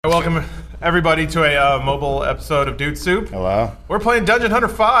Welcome everybody to a mobile episode of Dude Soup. Hello. We're playing Dungeon Hunter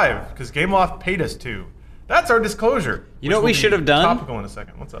 5 because Gameloft paid us to. That's our disclosure. You know what we should have done? Topical in a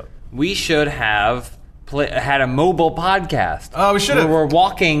second. What's up? We should have had a mobile podcast. Oh, we should have. Where we're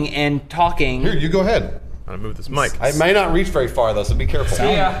walking and talking. Here, you go ahead. I'm gonna move this mic. I may not reach very far though, so be careful.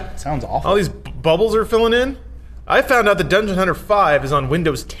 Sounds awful. All these bubbles are filling in. I found out that Dungeon Hunter 5 is on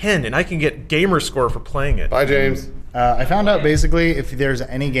Windows 10 and I can get gamer score for playing it. Bye, James. I found out basically if there's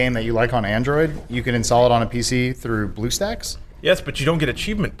any game that you like on Android, you can install it on a PC through BlueStacks. Yes, but you don't get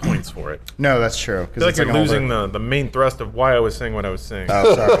achievement points for it. No, that's true. I feel like you're losing the main thrust of why I was saying what I was saying.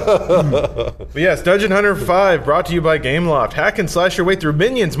 Oh, sorry. But yes, Dungeon Hunter 5 brought to you by Gameloft. Hack and slash your way through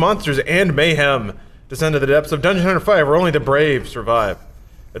minions, monsters, and mayhem. Descend to the depths of Dungeon Hunter 5 where only the brave survive.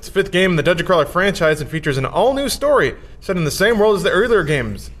 It's the 5th game in the Dungeon Crawler franchise and features an all-new story set in the same world as the earlier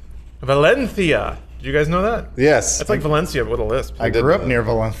games. Valencia. Did you guys know that? Yes. That's like Valencia with a lisp. I grew up near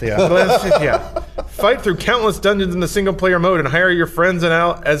Valencia. Valencia. Fight through countless dungeons in the single-player mode and hire your friends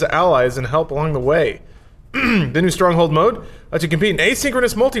as allies and help along the way. The new Stronghold mode lets you compete in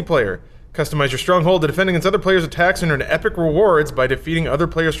asynchronous multiplayer. Customize your Stronghold to defend against other players' attacks and earn epic rewards by defeating other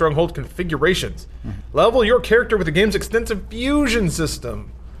players' Stronghold configurations. Level your character with the game's extensive fusion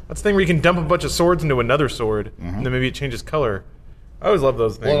system. That's the thing where you can dump a bunch of swords into another sword, and then maybe it changes color. I always love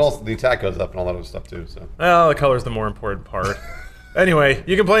those things. Well, and also the attack goes up and all that other stuff too. So. Well, the color's the more important part. Anyway,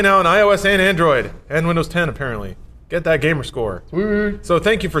 you can play now on iOS and Android, and Windows 10 apparently. Get that gamer score. So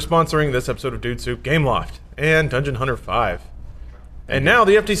thank you for sponsoring this episode of Dude Soup, Gameloft, and Dungeon Hunter 5. And now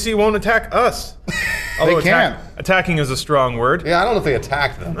the FTC won't attack us. Although They can't. Attacking is a strong word. Yeah, I don't know if they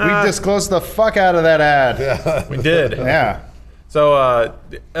attacked them. We disclosed the fuck out of that ad. We did. Yeah. So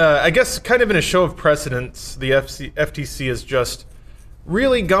I guess kind of in a show of precedence, the FTC has just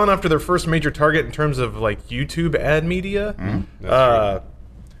really gone after their first major target in terms of like YouTube ad media.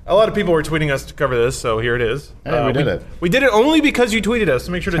 A lot of people were tweeting us to cover this, so here it is. Hey, we did it. We did it only because you tweeted us,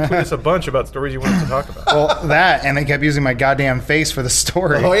 so make sure to tweet us a bunch about stories you want us to talk about. Well, that, and they kept using my goddamn face for the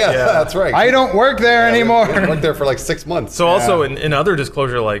story. Oh yeah, that's right. I don't work there anymore. We worked there for like 6 months. So also in other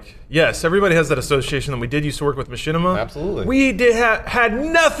disclosure, like, yes, everybody has that association that we did used to work with Machinima. Absolutely. We did had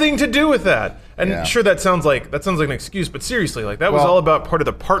nothing to do with that. And Yeah. sure, that sounds like an excuse, but seriously, like that was Well, all about part of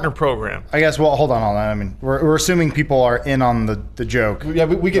the partner program. I guess, well, hold on. I mean, we're assuming people are in on the joke. Yeah,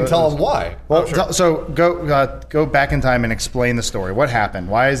 we can tell them why. Well, so go back in time and explain the story. What happened?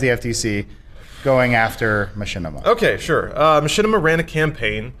 Why is the FTC going after Machinima? Okay, sure. Machinima ran a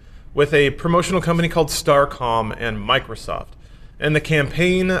campaign with a promotional company called Starcom and Microsoft. And the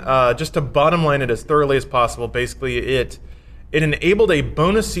campaign, just to bottom line it as thoroughly as possible, basically it enabled a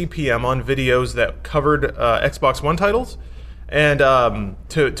bonus CPM on videos that covered Xbox One titles. And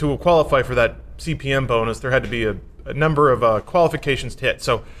to qualify for that CPM bonus, there had to be a number of qualifications to hit.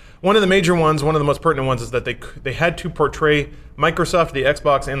 So one of the major ones, one of the most pertinent ones, is that they had to portray Microsoft, the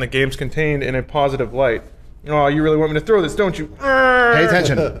Xbox, and the games contained in a positive light. Oh, you really want me to throw this, don't you? Pay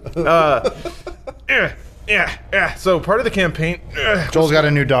attention. Yeah. So part of the campaign... Joel's got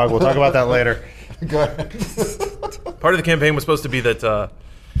a new dog. We'll talk about that later. Part of the campaign was supposed to be that...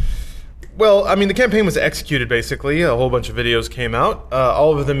 well, I mean, the campaign was executed, basically. A whole bunch of videos came out,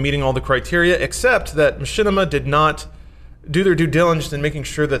 all of them meeting all the criteria, except that Machinima did not do their due diligence in making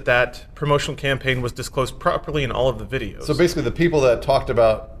sure that promotional campaign was disclosed properly in all of the videos. So basically, the people that talked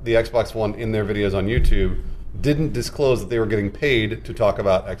about the Xbox One in their videos on YouTube didn't disclose that they were getting paid to talk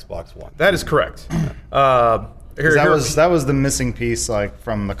about Xbox One. That is correct. That was the missing piece, like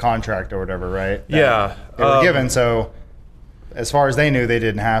from the contract or whatever, right? Yeah. They were given, so as far as they knew, they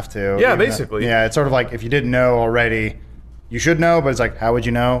didn't have to. Yeah, basically. Yeah, it's sort of like if you didn't know already, you should know, but it's like, how would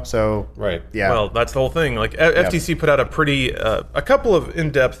you know? So, right. Yeah. Well, that's the whole thing. Like, FTC put out a couple of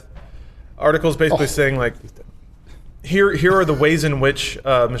in-depth articles basically saying, like, here are the ways in which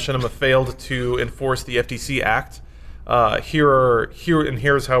Machinima failed to enforce the FTC Act.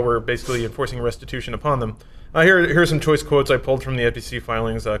 Here's how we're basically enforcing restitution upon them. Here are some choice quotes I pulled from the FTC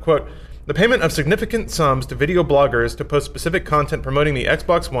filings. Quote, "The payment of significant sums to video bloggers to post specific content promoting the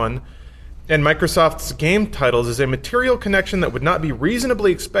Xbox One and Microsoft's game titles is a material connection that would not be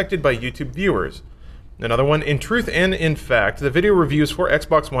reasonably expected by YouTube viewers." Another one, "In truth and in fact, the video reviews for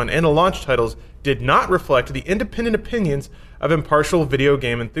Xbox One and the launch titles did not reflect the independent opinions of impartial video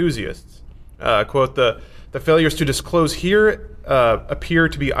game enthusiasts." Quote, the failures to disclose here appear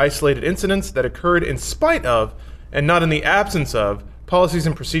to be isolated incidents that occurred in spite of, and not in the absence of, policies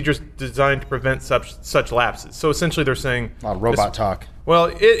and procedures designed to prevent such lapses." So essentially they're saying... A lot of robot talk.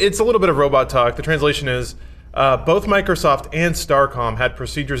 Well, it's a little bit of robot talk. The translation is, both Microsoft and Starcom had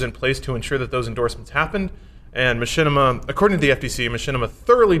procedures in place to ensure that those endorsements happened, And Machinima, according to the FTC, Machinima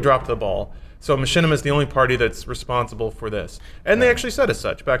thoroughly dropped the ball. So Machinima is the only party that's responsible for this. And they actually said as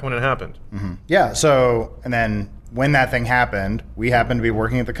such back when it happened. Yeah, so, and then when that thing happened, we happened to be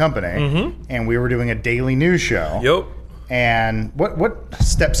working at the company, and we were doing a daily news show. Yep. And what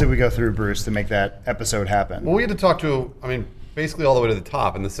steps did we go through, Bruce, to make that episode happen? Well, we had to talk to, basically all the way to the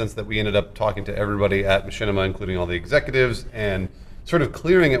top, in the sense that we ended up talking to everybody at Machinima, including all the executives, and sort of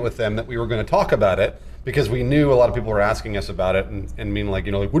clearing it with them that we were going to talk about it, because we knew a lot of people were asking us about it and being like,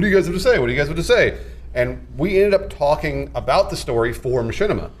 what do you guys have to say? What do you guys have to say? And we ended up talking about the story for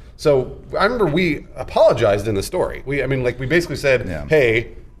Machinima. So I remember we apologized in the story. We basically said,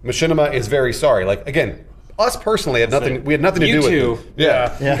 hey, Machinima is very sorry. Like, again, us personally we had nothing to do with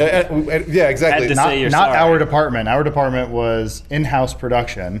it. Yeah, exactly. Not our department. Our department was in-house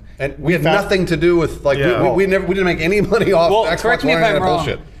production. And we had nothing to do with, we didn't make any money off Xbox correct me if I'm wrong.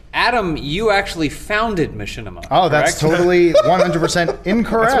 Bullshit. Adam, you actually founded Machinima. Oh, that's totally 100%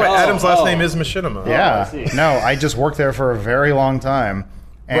 incorrect. That's why Adam's last name is Machinima. Yeah. No, I just worked there for a very long time.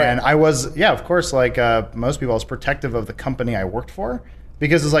 And I was, of course, like most people, I was protective of the company I worked for.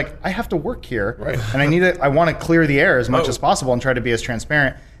 Because it's like, I have to work here. Right. And I want to clear the air as much as possible and try to be as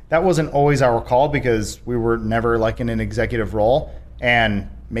transparent. That wasn't always our call because we were never like in an executive role. And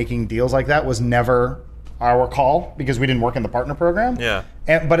making deals like that was never our call because we didn't work in the partner program. Yeah.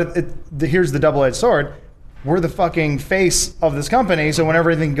 But here's the double-edged sword. We're the fucking face of this company, so whenever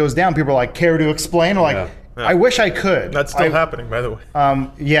anything goes down, people are like, care to explain? Or like, I wish I could. That's still happening, by the way.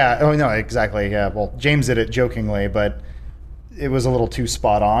 Yeah. Oh, no, exactly. Yeah. Well, James did it jokingly, but it was a little too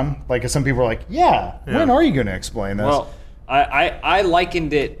spot on. Like, some people are like, when are you going to explain this? Well, I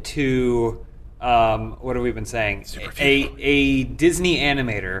likened it to, what have we been saying? A Disney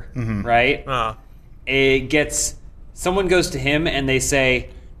animator, right? Someone goes to him and they say,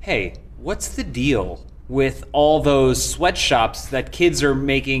 hey, what's the deal with all those sweatshops that kids are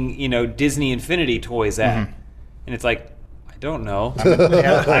making, Disney Infinity toys at? And it's like, I don't know. I'm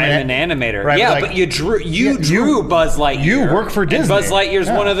an animator. Right, but you drew Buzz Lightyear. You work for Disney. And Buzz Lightyear's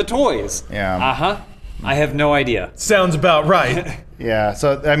one of the toys. Yeah. I have no idea. Sounds about right. Yeah.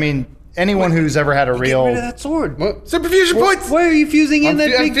 So, anyone who's ever had a real... Get rid of that sword. What? Superfusion points! Why are you fusing in that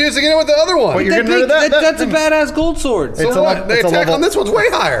big... I'm fusing it with the other one. But you're getting rid of that? That's a badass gold sword. So what? The attack on this one's way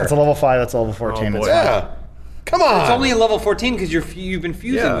higher. It's a level 5. That's a level 14. boy. Yeah. Come on. It's only a level 14 because you've been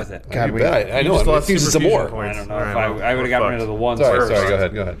fusing with it. God, I know. I'm fusing some more. Points. I don't know. I would have gotten rid of the ones Sorry,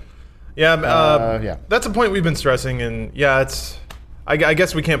 first. go ahead. Yeah, that's a point we've been stressing, and it's... I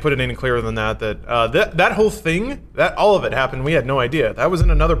guess we can't put it any clearer than that that whole thing, all of it happened, we had no idea. That was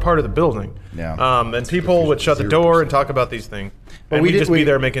in another part of the building. Yeah. And people would shut the door and talk about these things. But and we'd just be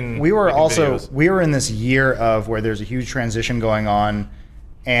there making videos. We were in this year of where there's a huge transition going on,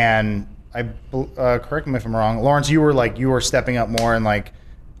 and correct me if I'm wrong, Lawrence, you were stepping up more and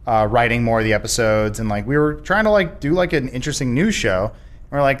writing more of the episodes, and we were trying to do an interesting news show.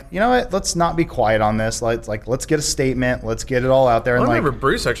 And we're like, you know what? Let's not be quiet on this. Let's get a statement. Let's get it all out there. I remember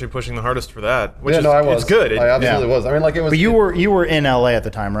Bruce actually pushing the hardest for that. Which I was. It's good. I absolutely was. It was. But you were in LA at the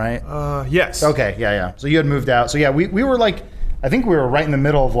time, right? Yes. Okay. Yeah. So you had moved out. So yeah, we were I think we were right in the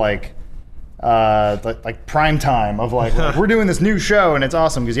middle of prime time of we're doing this new show and it's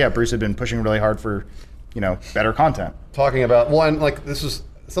awesome because Bruce had been pushing really hard for better content. Talking about this was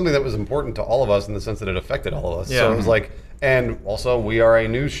something that was important to all of us in the sense that it affected all of us. Yeah. So it was and also we are a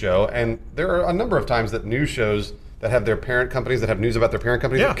news show, and there are a number of times that news shows that have their parent companies that have news about their parent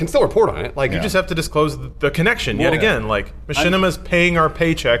companies can still report on it. You just have to disclose the connection yet again. Machinima's paying our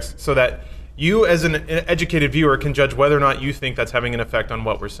paychecks so that you as an educated viewer can judge whether or not you think that's having an effect on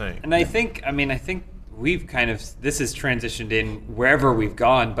what we're saying. And I think we've this has transitioned in wherever we've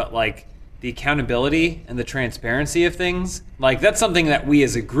gone, but the accountability and the transparency of things, that's something that we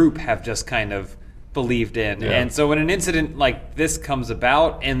as a group have just kind of believed in. And so when an incident like this comes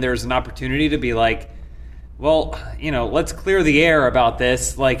about and there's an opportunity to be let's clear the air about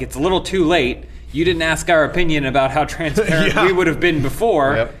this, it's a little too late. You didn't ask our opinion about how transparent we would have been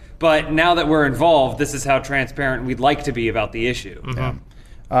before, but now that we're involved, this is how transparent we'd like to be about the issue.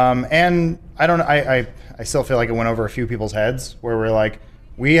 And I don't know, I still feel like it went over a few people's heads where we're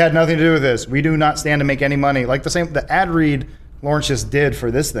we had nothing to do with this. We do not stand to make any money. The ad read Lawrence just did for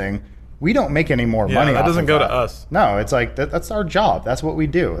this thing, we don't make any more money. That doesn't go to us. No, it's that's our job. That's what we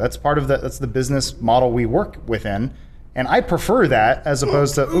do. That's part of that's the business model we work within. And I prefer that as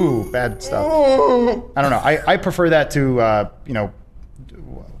opposed to bad stuff. I don't know. I prefer that to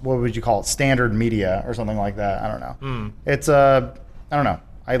what would you call it? Standard media or something like that. I don't know. It's I don't know.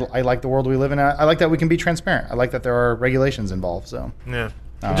 I like the world we live in. I like that we can be transparent. I like that there are regulations involved. So yeah.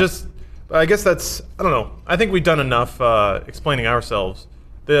 But I guess that's, I don't know. I think we've done enough explaining ourselves.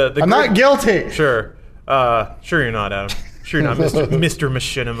 I'm not guilty. Sure. Sure you're not, Adam. Sure you're not, Mr.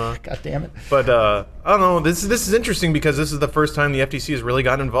 Machinima. God damn it. But I don't know. This is interesting because this is the first time the FTC has really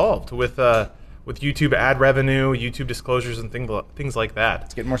gotten involved with YouTube ad revenue, YouTube disclosures, and things like that.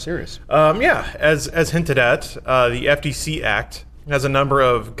 It's getting more serious. Yeah, as hinted at, the FTC Act has a number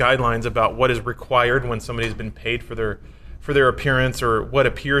of guidelines about what is required when somebody's been paid for their appearance or what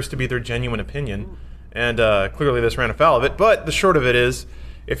appears to be their genuine opinion, and clearly this ran afoul of it. But the short of it is,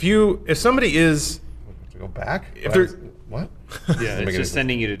 if somebody is To go back? If they're- What? Yeah, it's just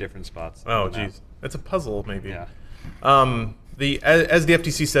sending you to different spots. oh geez, it's a puzzle maybe. Yeah. As the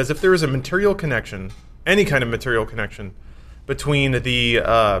FTC says, if there is a material connection, any kind of material connection, between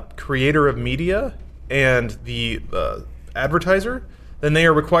the creator of media and the advertiser, then they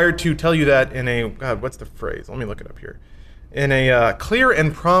are required to tell you that in a, God, what's the phrase? Let me look it up here. In a clear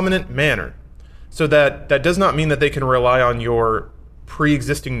and prominent manner. So that does not mean that they can rely on your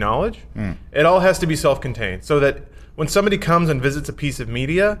pre-existing knowledge. It all has to be self-contained. So that when somebody comes and visits a piece of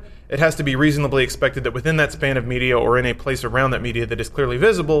media, it has to be reasonably expected that within that span of media or in a place around that media that is clearly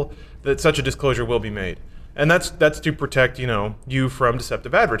visible, that such a disclosure will be made. And that's to protect, you from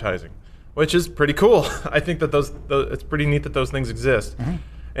deceptive advertising, which is pretty cool. I think that it's pretty neat that those things exist.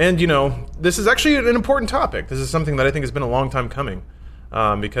 And, this is actually an important topic. This is something that I think has been a long time coming,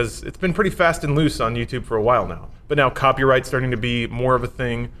 because it's been pretty fast and loose on YouTube for a while now. But now copyright's starting to be more of a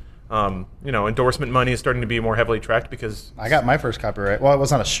thing. Endorsement money is starting to be more heavily tracked because... I got my first copyright. Well, it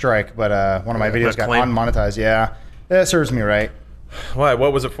was not a strike, but one of my videos got claim. unmonetized. Yeah, that serves me right. Why?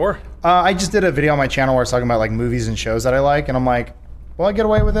 What was it for? I just did a video on my channel where I was talking about like movies and shows that I like, and I'm like, will I get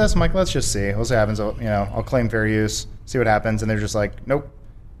away with this? I'm like, let's just see. We'll see what happens. I'll claim fair use, see what happens. And they're just like, nope.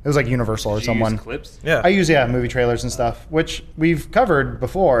 It was like Universal or Did you someone. use clips? Yeah. I use movie trailers and stuff, which we've covered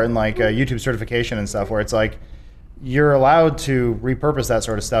before in like YouTube certification and stuff, where it's like you're allowed to repurpose that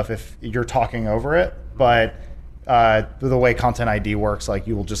sort of stuff if you're talking over it, but the way Content ID works, like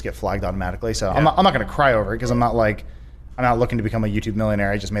you will just get flagged automatically. So I'm not going to cry over it because I'm not looking to become a YouTube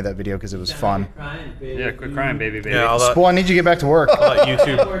millionaire. I just made that video because it was fun. Yeah, quit crying, baby. Yeah, Spool, I need you to get back to work. I'll let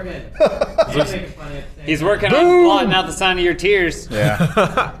YouTube. He's working on blotting out the sound of your tears.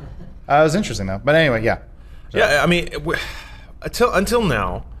 Yeah. It was interesting though. But anyway, yeah. Yeah, I mean, until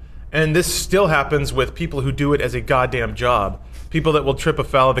now, and this still happens with people who do it as a goddamn job. People that will trip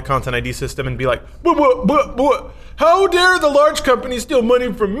afoul of the Content ID system and be like, what? How dare the large company steal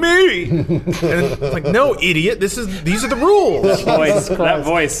money from me? And it's like, no, idiot. These are the rules. That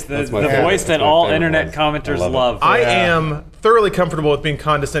voice, the voice that all internet commenters love. I am thoroughly comfortable with being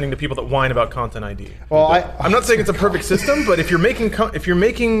condescending to people that whine about Content ID. Well, I'm not saying it's a perfect system, but if you're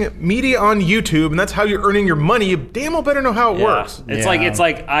making media on YouTube and that's how you're earning your money, you damn well better know how it works. It's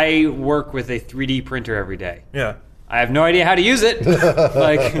like I work with a 3D printer every day. Yeah. I have no idea how to use it,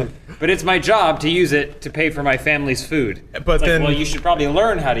 but it's my job to use it to pay for my family's food. But then, well, you should probably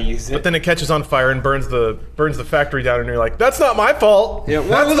learn how to use it. But then it catches on fire and burns the factory down, and you're like, "That's not my fault." Yeah,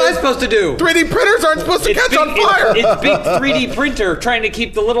 what was I supposed to do? 3D printers aren't supposed to catch on fire. It's big 3D printer trying to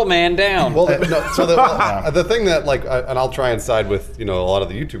keep the little man down. Well, the thing that and I'll try and side with a lot of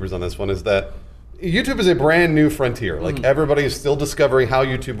the YouTubers on this one is that YouTube is a brand new frontier. Like everybody is still discovering how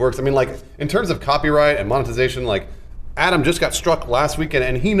YouTube works. I mean, like in terms of copyright and monetization, like Adam just got struck last weekend,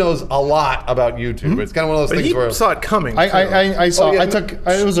 and he knows a lot about YouTube. It's kind of one of those things He where saw it coming. I saw. yeah.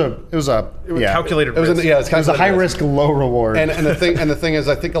 It was a calculated it was risk. It was a high risk, low reward. And the thing is,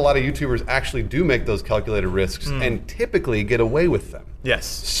 I think a lot of YouTubers actually do make those calculated risks and typically get away with them. Yes.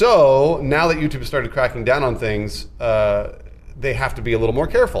 So now that YouTube has started cracking down on things, they have to be a little more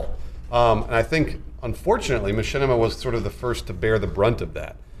careful. And I think, unfortunately, Machinima was sort of the first to bear the brunt of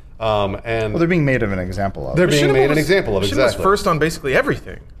that. And they're being made of an example of. They're being made an example of. Machinima was first on basically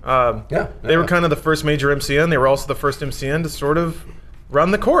everything. They were kind of the first major MCN. They were also the first MCN to sort of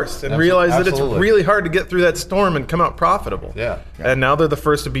run the course and realize that it's really hard to get through that storm and come out profitable. Yeah. And now they're the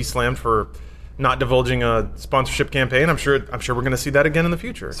first to be slammed for not divulging a sponsorship campaign. I'm sure we're going to see that again in the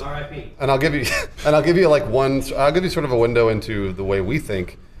future. R.I.P. And I'll give you I'll give you sort of a window into the way we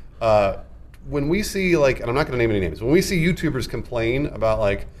think. When we see and I'm not going to name any names, when we see YouTubers complain about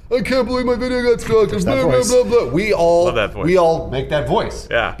I can't believe my video got struck, blah, blah, blah, blah, we all make that voice.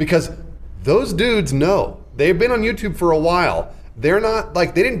 Yeah. Because those dudes know. They've been on YouTube for a while. They're not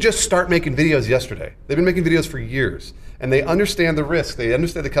they didn't just start making videos yesterday. They've been making videos for years. And they understand the risk. They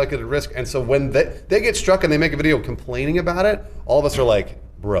understand the calculated risk. And so when they get struck and they make a video complaining about it, all of us are like,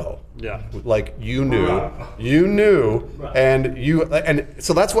 bro. Yeah. Like you knew, and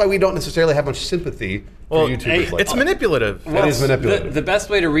so that's why we don't necessarily have much sympathy for YouTubers. It's manipulative. It is manipulative. The best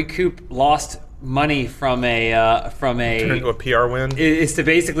way to recoup lost money from Turn into a PR win. is to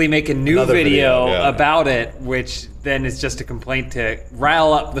basically make a new Another video video, yeah. about it, which then is just a complaint to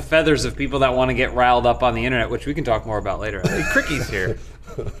rile up the feathers of people that want to get riled up on the internet, which we can talk more about later. Hey, Cricky's here.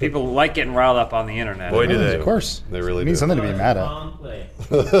 People like getting riled up on the internet. Boy, do they. Of course. They really It means do. something to be mad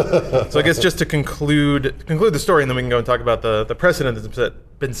at. So I guess just to conclude the story, and then we can go and talk about the precedent that's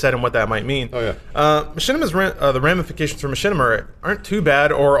been set and what that might mean. Oh, yeah. Machinima's the ramifications for Machinima aren't too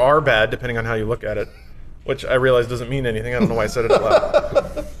bad or are bad, depending on how you look at it, which I realize doesn't mean anything. I don't know why I said it out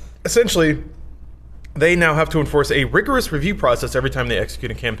loud. Essentially, they now have to enforce a rigorous review process every time they execute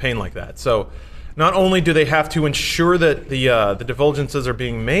a campaign like that. So not only do they have to ensure that the divulgences are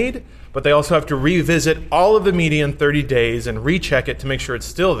being made, but they also have to revisit all of the media in 30 days and recheck it to make sure it's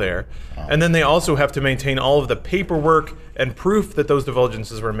still there. And then they also have to maintain all of the paperwork and proof that those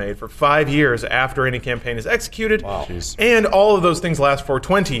divulgences were made for 5 years after any campaign is executed. Wow. Jeez. And all of those things last for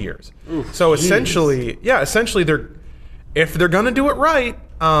 20 years. So essentially, if they're going to do it right,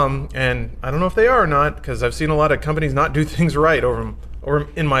 and I don't know if they are or not, because I've seen a lot of companies not do things right over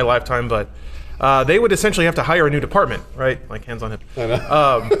in my lifetime, but they would essentially have to hire a new department, right? Like hands on hip. I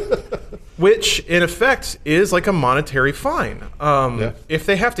know. Which, in effect, is like a monetary fine. Yeah. If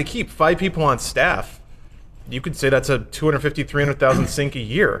they have to keep 5 people on staff, you could say that's a $250,000, $300,000 sink a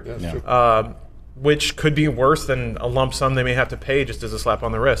year. That's Yeah. true. Which could be worse than a lump sum they may have to pay just as a slap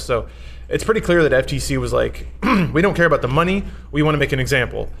on the wrist. So it's pretty clear that FTC was like, we don't care about the money, we want to make an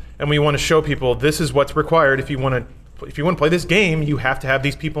example. And we want to show people this is what's required. If you want to play this game, you have to have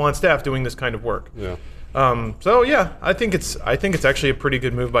these people on staff doing this kind of work. Yeah. So yeah, I think it's actually a pretty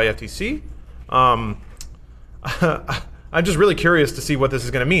good move by FTC. I'm just really curious to see what this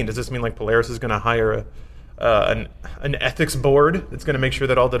is going to mean. Does this mean like Polaris is going to hire an ethics board that's going to make sure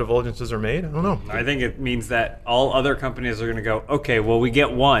that all the divulgences are made? I don't know. I think it means that all other companies are going to go, okay, well, we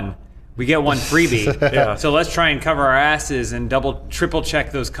get one freebie. Yeah. So let's try and cover our asses and triple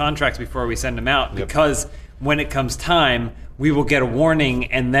check those contracts before we send them out, because when it comes time, we will get a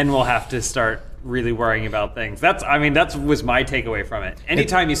warning, and then we'll have to start really worrying about things. That was my takeaway from it.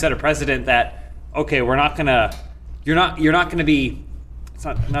 Anytime you set a precedent that, okay, you're not gonna be, it's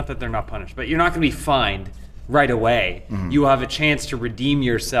not that they're not punished, but you're not gonna be fined right away. Mm-hmm. You have a chance to redeem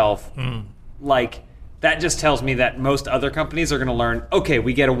yourself. Like, that just tells me that most other companies are gonna learn, okay,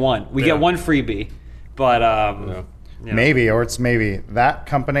 we get one freebie, but Maybe, or it's maybe that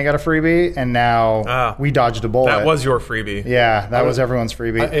company got a freebie, and now we dodged a bullet. That was your freebie. Yeah, that was everyone's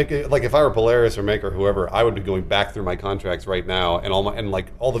freebie. Like if I were Polaris or Maker or whoever, I would be going back through my contracts right now and all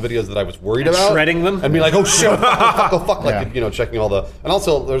the videos that I was worried about, shredding them, and be like, oh shit, oh fuck, like Yeah. checking all the. And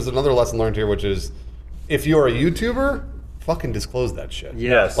also, there's another lesson learned here, which is, if you're a YouTuber, fucking disclose that shit.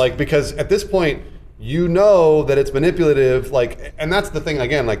 Yes. Like, because at this point, you know that it's manipulative. Like, and that's the thing.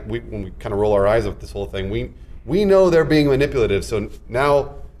 Again, like when we kind of roll our eyes at this whole thing, we know they're being manipulative. So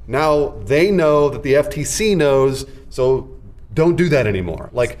now they know that the FTC knows. So don't do that anymore.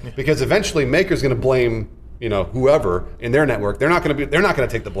 Like, because eventually Maker's going to blame whoever in their network. They're not going to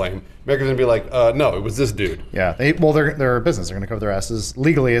take the blame. Maker's going to be like, no, it was this dude. Yeah, they're a business. They're going to cover their asses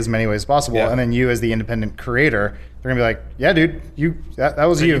legally as many ways as possible. Yeah. And then you, as the independent creator, they're going to be like, yeah, dude, that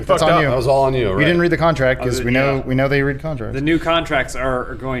was you. That's fucked on up. you. That was all on you. We Right? didn't read the contract because we know they read contracts. the new contracts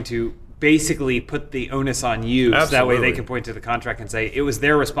are going to basically put the onus on you, so that way they Absolutely. can point to the contract and say it was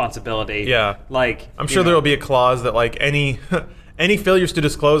their responsibility. Yeah. Like, I'm sure there will be a clause that like any failures to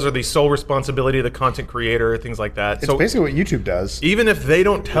disclose are the sole responsibility of the content creator, things like that. It's So basically what YouTube does. even if they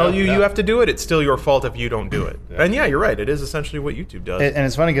don't tell you yeah. you have to do it, it's still your fault if you don't do it. And yeah, you're right. It is essentially what YouTube does. And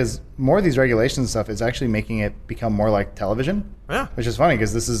it's funny because more of these regulations and stuff is actually making it become more like television. Yeah. Which is funny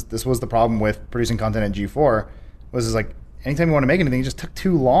because this was the problem with producing content at G4 was like anytime you want to make anything, it just took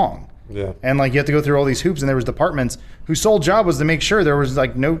too long. Yeah. And like you have to go through all these hoops, and there was departments whose sole job was to make sure there was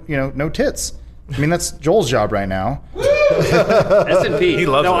like no tits. I mean, that's Joel's job right now. S&P. He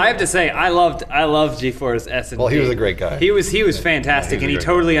loves it. I have to say, I loved G4's S&P. Well, he was a a great guy. He was fantastic, Yeah, and he he was a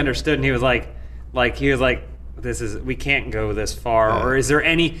great totally understood. And he was like, we can't go this far. Yeah. Or is there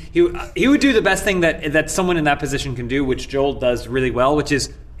any? He would do the best thing that someone in that position can do, which Joel does really well, which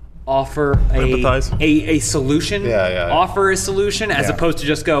is offer Empathize. a solution. Yeah. Offer a solution as Yeah. opposed to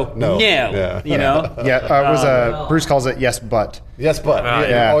just go No. no. Yeah. You know. Yeah, it was Bruce calls it yes, but. Yes, but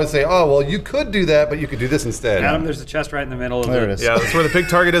you yeah. always say, oh well, you could do that, but you could do this instead. Adam, there's a chest right in the middle of There it is. Yeah, that's where the big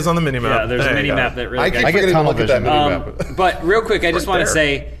target is on the mini-map. Yeah, there's a There mini you go. map that really I got keep I get forgetting to tunnel look at that vision. mini map. But real quick, I just Right want to there.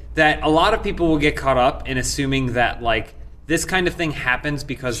 say that a lot of people will get caught up in assuming that like this kind of thing happens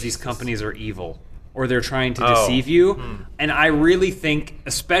because these companies are evil or they're trying to deceive you. And I really think,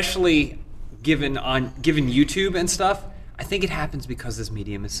 especially given YouTube and stuff, I think it happens because this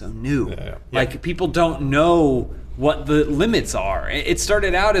medium is so new. Like people don't know what the limits are. It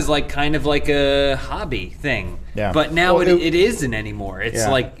started out as like kind of like a hobby thing, but now it isn't anymore. It's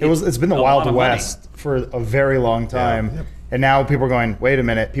like it's been the Wild West for a very long time. And now people are going, wait a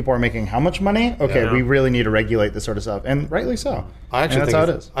minute, people are making how much money? Okay, we really need to regulate this sort of stuff. And rightly so. I actually that's think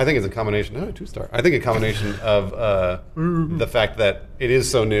how it is. I think it's a combination, 2-star. I think a combination of the fact that it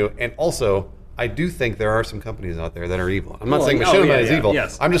is so new, and also I do think there are some companies out there that are evil. I'm not saying Machinima is evil.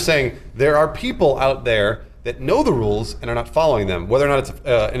 Yes. I'm just saying there are people out there that know the rules and are not following them. Whether or not it's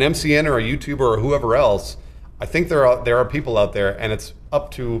an MCN or a YouTuber or whoever else, I think there are people out there, and it's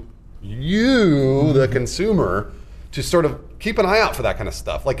up to you, the consumer, to sort of keep an eye out for that kind of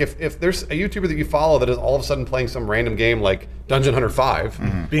stuff. Like if there's a YouTuber that you follow that is all of a sudden playing some random game like Dungeon Hunter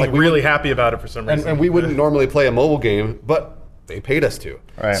 5, being like really happy about it for some reason, and we wouldn't normally play a mobile game, but they paid us to.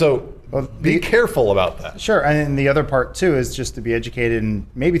 Right. So be careful about that. Sure, and the other part too is just to be educated and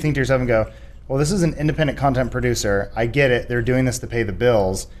maybe think to yourself and go, well, this is an independent content producer. I get it. They're doing this to pay the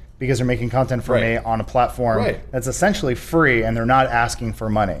bills because they're making content for me on a platform that's essentially free, and they're not asking for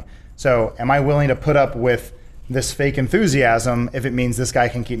money. So am I willing to put up with this fake enthusiasm if it means this guy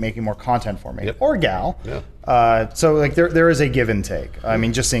can keep making more content for me or gal? So like there is a give and take. I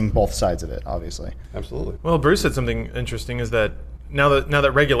mean, just seeing both sides of it, obviously. Absolutely. Well, Bruce said something interesting, is that now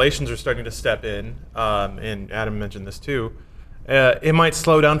that regulations are starting to step in, and Adam mentioned this too, it might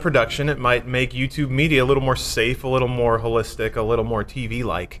slow down production. It might make YouTube media a little more safe, a little more holistic, a little more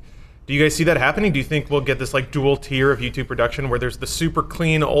TV-like. Do you guys see that happening? Do you think we'll get this like dual tier of YouTube production where there's the super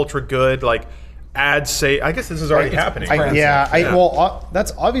clean, ultra good, like ad say? I guess this is already happening.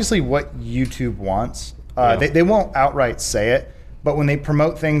 That's obviously what YouTube wants. They won't outright say it, but when they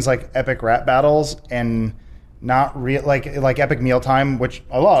promote things like epic rap battles and not real like Epic Mealtime, which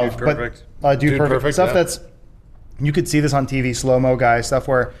I love, Dude Perfect stuff that's, you could see this on TV, slow-mo guy stuff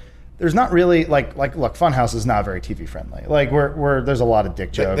where there's not really look, Funhouse is not very TV friendly. Like where there's a lot of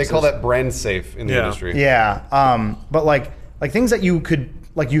dick jokes. They call that brand safe in the industry. But like things that you could,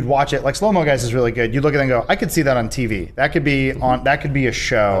 like you'd watch it, like Slow Mo Guys is really good. You'd look at it and go, I could see that on TV. That could be that could be a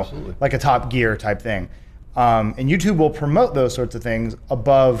show, like a Top Gear type thing. And YouTube will promote those sorts of things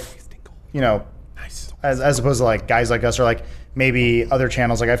above, as opposed to like guys like us or like maybe other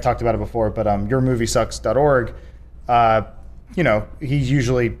channels. Like I've talked about it before, but yourmoviesucks.org, he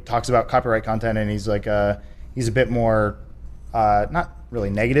usually talks about copyright content, and he's like he's a bit more not really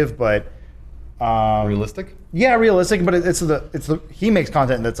negative, but realistic. Yeah, realistic, but he makes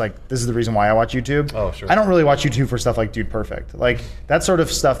content that's like, this is the reason why I watch YouTube. Oh, sure. I don't really watch YouTube for stuff like Dude Perfect, like that sort of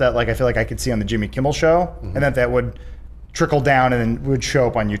stuff that like I feel like I could see on the Jimmy Kimmel show, and that would trickle down and then would show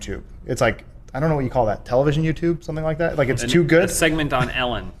up on YouTube. It's like, I don't know what you call that, television YouTube, something like that. Like it's too good. A segment on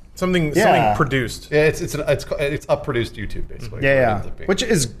Ellen. Something produced. Yeah, it's up produced YouTube basically. Which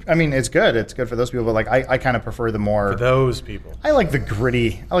is, I mean, it's good. It's good for those people, but like I kind of prefer the more for those people. I like the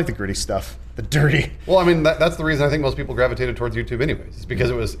gritty stuff, the dirty. Well, I mean that's the reason I think most people gravitated towards YouTube anyways. Is because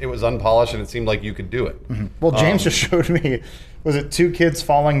it was unpolished and it seemed like you could do it. Mm-hmm. Well, James just showed me. Was it two kids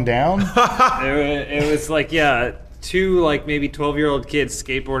falling down? it was like two like maybe 12-year-old kids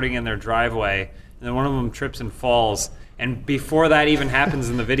skateboarding in their driveway, and then one of them trips and falls. And before that even happens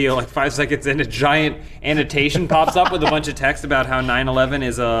in the video, like 5 seconds in, a giant annotation pops up with a bunch of text about how 9/11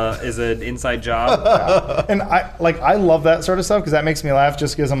 is an inside job. And I love that sort of stuff because that makes me laugh.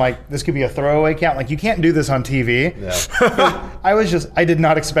 Just because I'm like, this could be a throwaway count. Like you can't do this on TV. Yeah. I did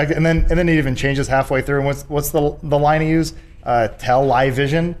not expect it. And then it even changes halfway through. And what's the line he used? Tell live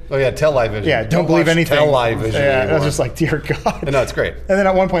vision. Oh yeah, tell live vision. Yeah, don't believe anything. Tell live vision. Yeah, I was just like, dear God. No, it's great. And then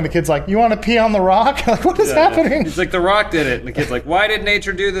at one point the kid's like, you want to pee on the rock? Like, what is happening? It's like The Rock did it, and the kid's like, why did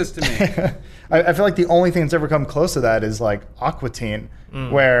nature do this to me? I feel like the only thing that's ever come close to that is like Aqua Teen,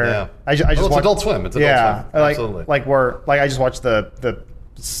 where I just it's watched Adult Swim. It's Adult Swim. Absolutely. I just watched the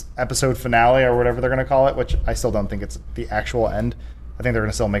episode finale or whatever they're gonna call it, which I still don't think it's the actual end. I think they're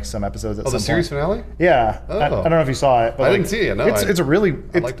going to still make some episodes at some point. The series finale? Yeah. I don't know if you saw it. But I didn't see it, no.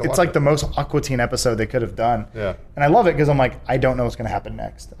 It's like the most Aqua Teen episode they could have done. Yeah. And I love it because I'm like, I don't know what's going to happen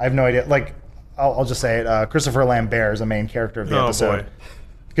next. I have no idea. Like, I'll just say it. Christopher Lambert is the main character of the episode. Boy.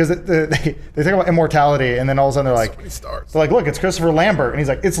 Because they talk about immortality, and then all of a sudden they're like, look, it's Christopher Lambert. And he's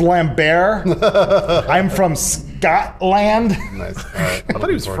like, it's Lambert. I'm from Scotland. Nice. All right. I thought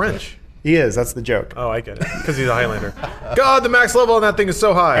he was French. He is. That's the joke. Oh, I get it. Because he's a Highlander. God, the max level on that thing is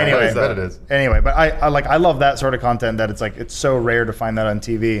so high. Anyway, I bet it is. Anyway, but I love that sort of content that it's so rare to find that on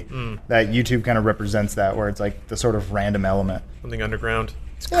TV that YouTube kind of represents that, where it's like the sort of random element. Something underground.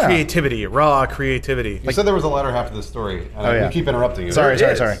 It's Yeah. creativity, raw creativity. You said there was a latter half of the story, and Oh, yeah. we keep interrupting you. Sorry. I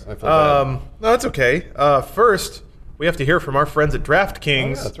feel bad. No, it's okay. First, we have to hear from our friends at DraftKings.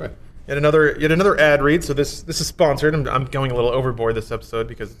 Oh, yeah, that's right. Yet another ad read. So this is sponsored. I'm going a little overboard this episode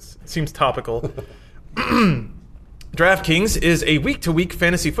because it seems topical. DraftKings is a week-to-week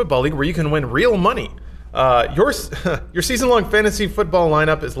fantasy football league where you can win real money. Your season-long fantasy football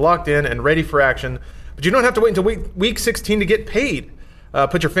lineup is locked in and ready for action, but you don't have to wait until week 16 to get paid.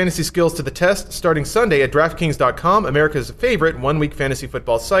 Put your fantasy skills to the test starting Sunday at DraftKings.com, America's favorite one-week fantasy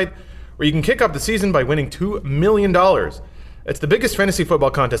football site, where you can kick off the season by winning $2 million. It's the biggest fantasy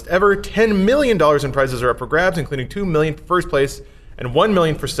football contest ever. $10 million in prizes are up for grabs, including $2 million for first place and $1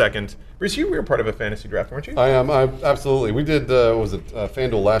 million for second. Bruce, you were part of a fantasy draft, weren't you? I am. Absolutely. We did,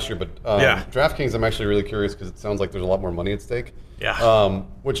 FanDuel last year, but Yeah. DraftKings, I'm actually really curious because it sounds like there's a lot more money at stake. Yeah.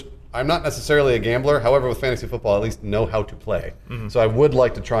 Which I'm not necessarily a gambler. However, with fantasy football, I at least know how to play. So I would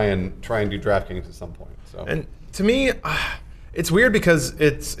like to try and do DraftKings at some point. So. And to me, it's weird because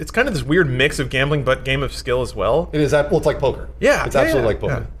it's kind of this weird mix of gambling but game of skill as well. It is. Well, it's like poker. Yeah, It's absolutely like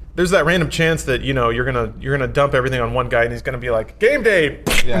poker. yeah. There's that random chance that you're gonna dump everything on one guy and he's gonna be like game day,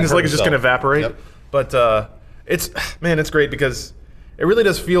 Yeah, and his hurt leg is just gonna himself. evaporate. Yep. But it's great because it really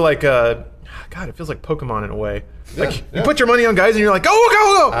does feel like God, it feels like Pokemon in a way. Like you yeah. put your money on guys and you're like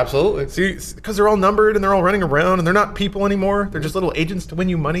go. Absolutely. See, because they're all numbered and they're all running around and they're not people anymore. They're just little agents to win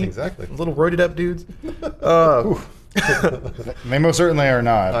you money. Exactly. Little roided up dudes. They most certainly are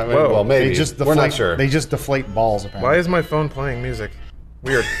not. I mean, Whoa. well, maybe. They just We're deflate, not sure. They just deflate balls, apparently. Why is my phone playing music?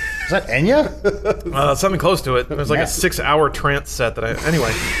 Weird. Is that Enya? Something close to it. There's like a 6-hour trance set that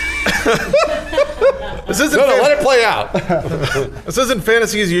Anyway. This isn't No, let it play out. This isn't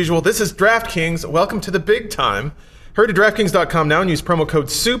fantasy as usual. This is DraftKings. Welcome to the big time. Hurry to DraftKings.com now and use promo code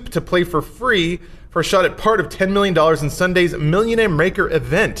SOUP to play for free for a shot at part of $10 million in Sunday's Millionaire Maker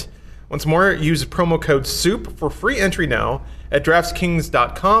event. Once more, use promo code SOUP for free entry now at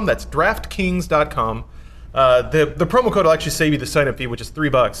DraftKings.com. That's DraftKings.com. The promo code will actually save you the sign-up fee, which is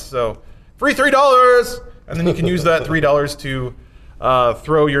 $3. So free $3, and then you can use that $3 to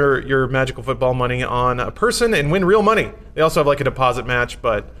throw your magical football money on a person and win real money. They also have like a deposit match,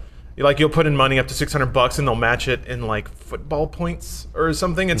 but you'll put in money up to $600 and they'll match it in like football points or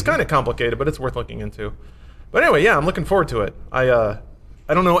something. It's kind of complicated, but it's worth looking into. But anyway, yeah, I'm looking forward to it.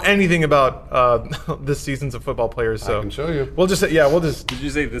 I don't know anything about this seasons of football players, so I can show you. We'll just Did you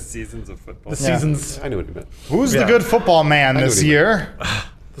say this seasons of football? the seasons, I knew what you meant. Who's Yeah. the good football man knew this what he year?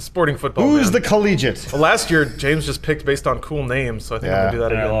 the sporting football. Who's man. the collegiate? Well, last year James just picked based on cool names, so I think I'm gonna do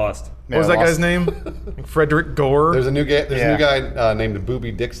that And I again. lost. What was Yeah, that guy's lost. name? Frederick Gore. There's a new guy. Yeah. Named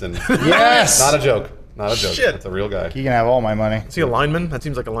Booby Dixon. Yes! Not a joke. Not a joke. Shit. That's a real guy. He can have all my money. Is he a lineman? That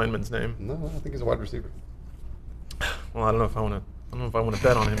seems like a lineman's name. No, I think he's a wide receiver. Well, I don't know if I want to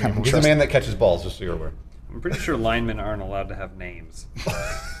bet on him anymore. He's a man that catches balls, just so you're aware. I'm pretty sure linemen aren't allowed to have names.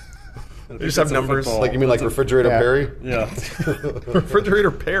 They just have numbers. Like you mean like Refrigerator Yeah. Perry? Yeah.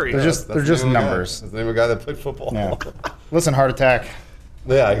 Refrigerator Perry. They're just That's they're the just name of the guy. numbers. That's the name of the guy that played football. Yeah. Listen, heart attack.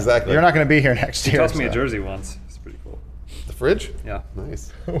 Yeah, exactly. You're not going to be here next He year. tossed me a so- jersey once. It's pretty cool. The fridge? Yeah.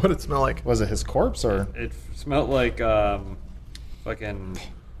 Nice. What did it smell like? Was it his corpse or? It smelled like fucking.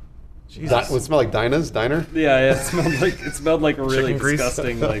 Jesus. Would it smell like Dinah's Diner? Yeah, it smelled like a really Chicken grease?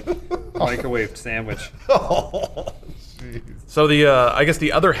 disgusting like microwaved sandwich. Oh, jeez. So I guess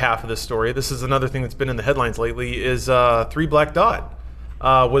the other half of this story, this is another thing that's been in the headlines lately, is 3 Black Dot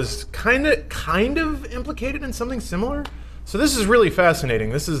was kind of implicated in something similar. So this is really fascinating.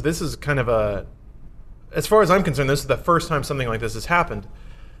 This is kind of as far as I'm concerned, this is the first time something like this has happened.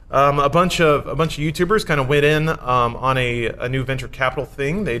 A bunch of YouTubers kind of went in on a new venture capital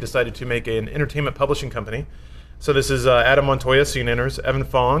thing. They decided to make an entertainment publishing company. So this is Adam Montoya, CNNers, Evan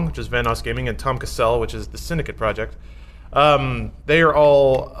Fong, which is Van Nos Gaming, and Tom Cassell, which is the Syndicate Project. They are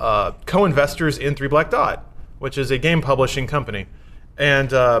all co-investors in 3 Black Dot, which is a game publishing company. And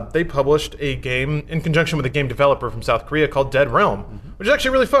they published a game in conjunction with a game developer from South Korea called Dead Realm, which is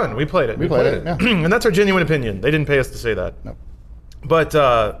actually really fun. We played it. We played it. Yeah. And that's our genuine opinion. They didn't pay us to say that. Nope. But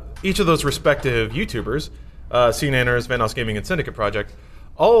each of those respective YouTubers, CNNers, Van Nos Gaming, and Syndicate Project,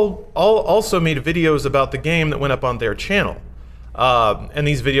 all also made videos about the game that went up on their channel. And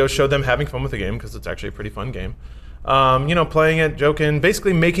these videos showed them having fun with the game, because it's actually a pretty fun game. Playing it, joking,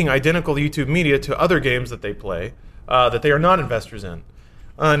 basically making identical YouTube media to other games that they play, that they are not investors in.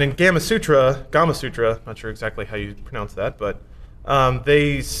 And in Gamasutra, not sure exactly how you pronounce that, but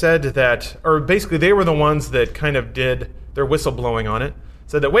they said that, or basically they were the ones that kind of did their whistleblowing on it.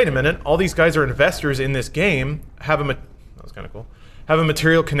 Said that, wait a minute, all these guys are investors in this game, that was kind of cool, have a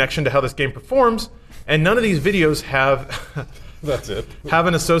material connection to how this game performs, and none of these videos have That's it. have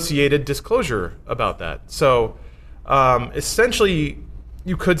an associated disclosure about that. So essentially,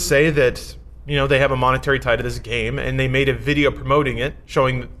 you could say that they have a monetary tie to this game, and they made a video promoting it,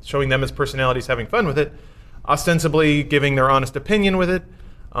 showing them as personalities having fun with it, ostensibly giving their honest opinion with it,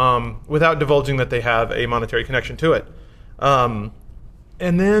 without divulging that they have a monetary connection to it.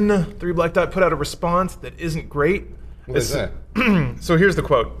 And then Three Black Dot put out a response that isn't great. What is that? So here's the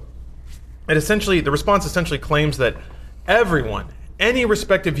quote. The response essentially claims that everyone, any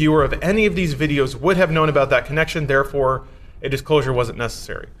respective viewer of any of these videos would have known about that connection, therefore a disclosure wasn't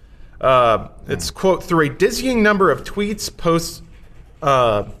necessary. It's, quote, through a dizzying number of tweets, posts,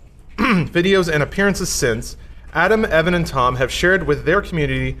 videos, and appearances since, Adam, Evan, and Tom have shared with their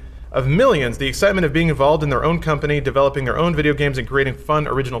community of millions the excitement of being involved in their own company, developing their own video games, and creating fun,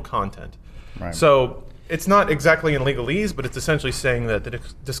 original content. Right. So it's not exactly in legalese, but it's essentially saying that the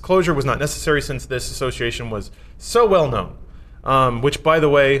disclosure was not necessary since this association was so well known, which, by the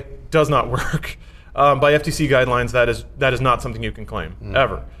way, does not work. By FTC guidelines, that is not something you can claim,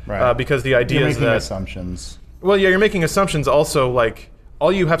 ever. Right. Because the idea is that... You're making assumptions. Well, yeah, you're making assumptions also, like,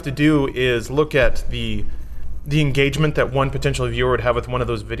 all you have to do is look at the engagement that one potential viewer would have with one of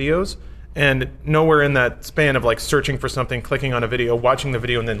those videos, and nowhere in that span of, like, searching for something, clicking on a video, watching the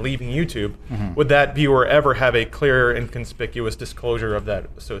video, and then leaving YouTube, would that viewer ever have a clear and conspicuous disclosure of that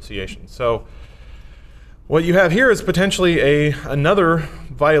association. So what you have here is potentially another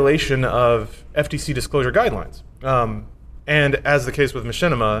violation of FTC disclosure guidelines. And as the case with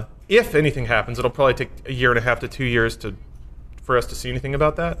Machinima, if anything happens, it'll probably take 1.5 to 2 years for us to see anything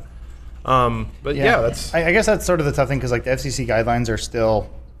about that. But yeah, that's... I guess that's sort of the tough thing, because like the FCC guidelines are still,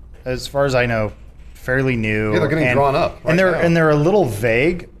 as far as I know, fairly new. Yeah, they're getting drawn up right now. And they're a little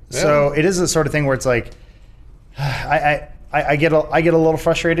vague. Yeah. So it is the sort of thing where it's like, I get a little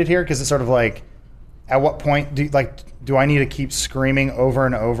frustrated here, because it's sort of like, at what point do I need to keep screaming over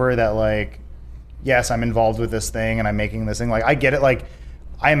and over that, like, yes, I'm involved with this thing and I'm making this thing? Like, I get it. Like,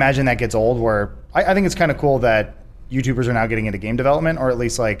 I imagine that gets old, where I think it's kind of cool that YouTubers are now getting into game development, or at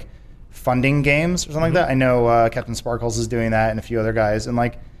least like funding games or something like that. I know Captain Sparkles is doing that, and a few other guys, and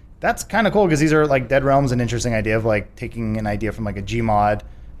like that's kind of cool, because these are like Dead Realm's an interesting idea of like taking an idea from like a Gmod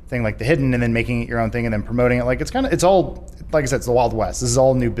thing like The Hidden, and then making it your own thing, and then promoting it. Like it's all, like I said, it's the Wild West. This is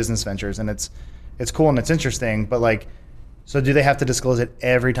all new business ventures, and it's cool and it's interesting, but like, so do they have to disclose it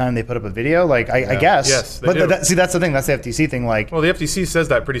every time they put up a video? Like, I guess. Yes, they but do. See, that's the thing. That's the FTC thing. Like, well, the FTC says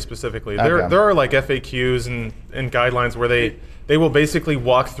that pretty specifically. Okay. There are like FAQs and guidelines where they will basically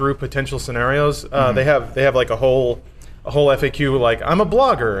walk through potential scenarios. They have like a whole FAQ, like, I'm a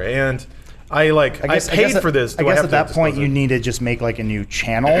blogger and I paid for this. I guess at that point you need to just make like a new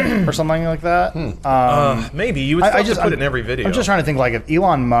channel or something like that. Maybe you would still have to put it in every video. I'm just trying to think, like, if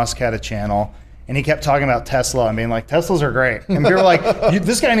Elon Musk had a channel and he kept talking about Tesla and being like, Teslas are great, and people are like,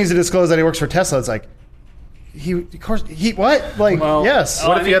 this guy needs to disclose that he works for Tesla. It's like, what? Like, well, yes.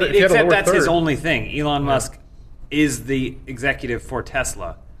 What if he had a except lower that's his third? only thing. Elon Musk is the executive for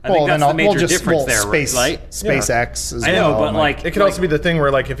Tesla. I Well, think that's then the major just difference there, space, right? SpaceX as I know, well. but and, like, It could also be the thing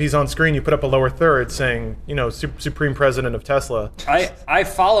where, like, if he's on screen, you put up a lower third saying, Supreme President of Tesla. I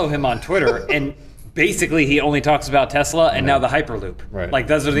follow him on Twitter, and basically he only talks about Tesla and now the Hyperloop. Right. Like,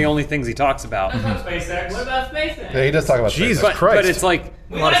 those are the only things he talks about. What about SpaceX? Yeah, he does talk about Jesus SpaceX. Christ. But it's like,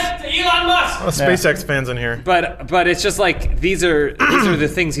 What? Elon Musk! A lot of SpaceX fans in here. but it's just like these are the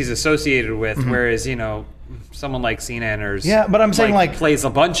things he's associated with. Whereas someone like CNN Yeah, but I'm saying, like, plays a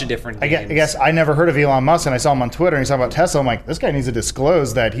bunch of different I games. guess I never heard of Elon Musk, and I saw him on Twitter, and he's talking about Tesla. I'm like, this guy needs to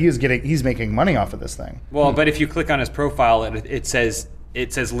disclose that he's making money off of this thing. Well, but if you click on his profile, it says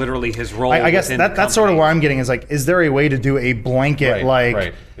literally his role. I guess within the that's sort of company. where I'm getting is like, is there a way to do a blanket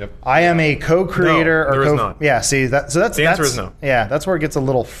Right. Yep. I am a co-creator No, or there is not. Yeah, see that's the answer is no. Yeah, that's where it gets a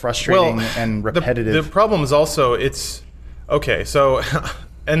little frustrating and repetitive. The problem is also okay. So,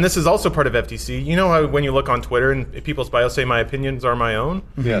 and this is also part of FTC. You know how when you look on Twitter and people's bios say my opinions are my own?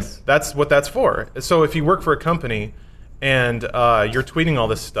 Yes. That's what that's for. So if you work for a company and you're tweeting all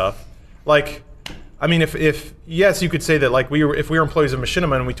this stuff, like, I mean, if yes, you could say that, like, if we were employees of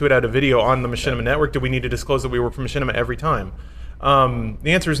Machinima and we tweet out a video on the Machinima network, do we need to disclose that we work for Machinima every time?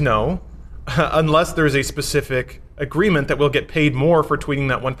 The answer is no, unless there's a specific agreement that we'll get paid more for tweeting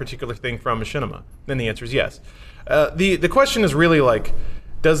that one particular thing from Machinima. Then the answer is yes. The question is really like,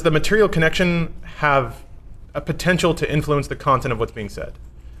 does the material connection have a potential to influence the content of what's being said?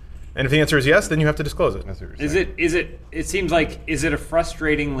 And if the answer is yes, then you have to disclose it. That's what you're saying. It seems like, is it a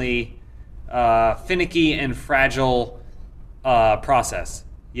frustratingly finicky and fragile process?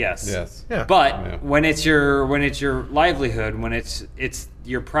 Yes. Yes. Yeah. But Yeah. when it's your livelihood, when it's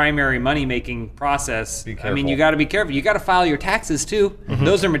your primary money making process, Be I mean, careful. you got to be careful. You got to file your taxes too.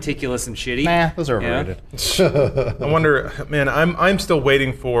 Those are meticulous and shitty. Nah, those are Yeah. overrated. I wonder, man, I'm still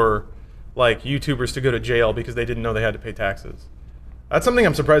waiting for like YouTubers to go to jail because they didn't know they had to pay taxes. That's something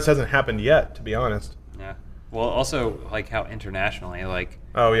I'm surprised hasn't happened yet, to be honest. Yeah. Well, also like how internationally, like,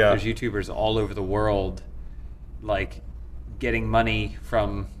 Oh, yeah. there's YouTubers all over the world, like, getting money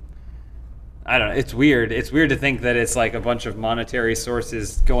from. I don't know. It's weird. It's weird to think that it's like a bunch of monetary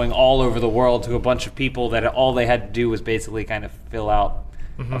sources going all over the world to a bunch of people that all they had to do was basically kind of fill out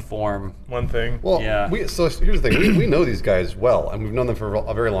a form. One thing. Well, Yeah. so here's the thing. We know these guys well, and we've known them for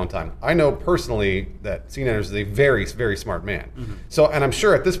a very long time. I know personally that C. Nanners is a very, very smart man. So, and I'm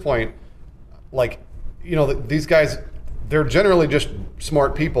sure at this point, like, you know, these guys, they're generally just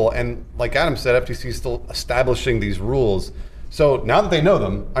smart people. And like Adam said, FTC is still establishing these rules. So now that they know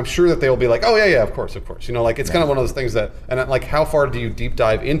them, I'm sure that they'll be like, oh, yeah, of course. You know, like, it's kind of one of those things that, and like, how far do you deep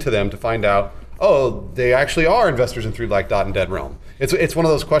dive into them to find out, oh, they actually are investors in 3 Black Dot and Dead Realm? It's one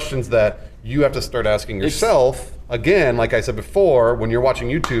of those questions that you have to start asking yourself. Again, like I said before, when you're watching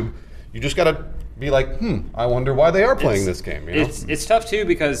YouTube, you just got to be like, I wonder why they are playing this game. You know? It's tough too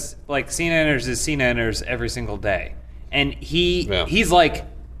because like CNNers is CNNers every single day, and he's like,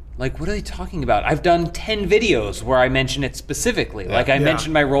 what are they talking about? I've done 10 videos where I mention it specifically. Like I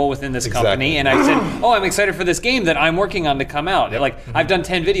mentioned my role within this company, and I said, oh, I'm excited for this game that I'm working on to come out. Like I've done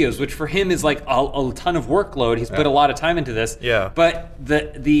 10 videos, which for him is like a ton of workload. He's put a lot of time into this. Yeah. But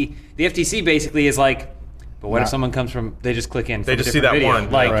the FTC basically is like, but what if someone comes from? They just click in. They from a just see different that video.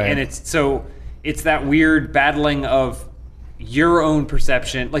 one. Like, Right. and it's that weird battling of your own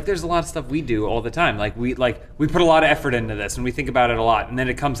perception. Like there's a lot of stuff we do all the time. Like we put a lot of effort into this and we think about it a lot, and then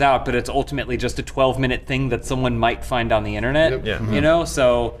it comes out, but it's ultimately just a 12-minute thing that someone might find on the internet. Yep. Yeah. You know,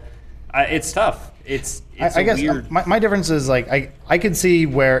 so it's tough. It's I guess weird. my difference is like I could see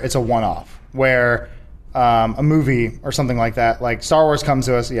where it's a one-off, where a movie or something like that, like Star Wars comes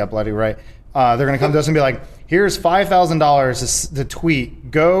to us, yeah, bloody right. They're going to come to us and be like, here's $5,000 to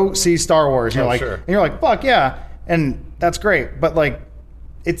tweet, go see Star Wars. And you're like, sure. and you're like, fuck yeah, and that's great. But like,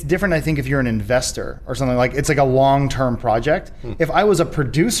 it's different, I think, if you're an investor or something. Like, it's like a long-term project. If I was a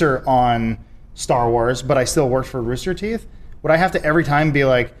producer on Star Wars, but I still worked for Rooster Teeth, would I have to every time be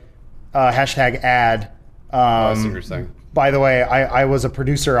like, hashtag ad? I see what you're saying. By the way, I was a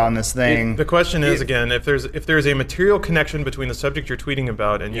producer on this thing. The question is again, if there's a material connection between the subject you're tweeting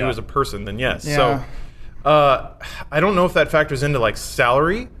about and you as a person, then yes. Yeah. So I don't know if that factors into like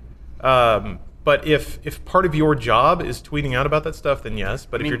salary, but if part of your job is tweeting out about that stuff, then yes.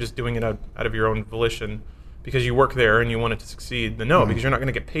 But if you're just doing it out of your own volition because you work there and you want it to succeed, then no, because you're not going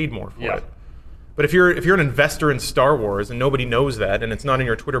to get paid more for it. But if you're an investor in Star Wars and nobody knows that, and it's not in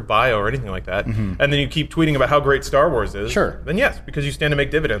your Twitter bio or anything like that, and then you keep tweeting about how great Star Wars is, Sure. then yes, because you stand to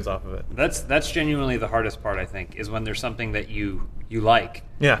make dividends off of it. That's genuinely the hardest part, I think, is when there's something that you like.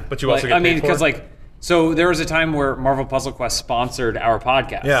 Yeah, but you also get paid for because it. so there was a time where Marvel Puzzle Quest sponsored our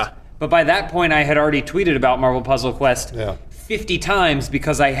podcast. Yeah. But by that point, I had already tweeted about Marvel Puzzle Quest 50 times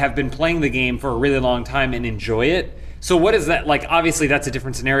because I have been playing the game for a really long time and enjoy it. So what is that like? Obviously, that's a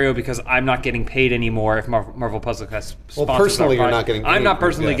different scenario because I'm not getting paid anymore if Marvel Puzzle Quest sponsors our personally, you're podcast. not getting I'm paid, not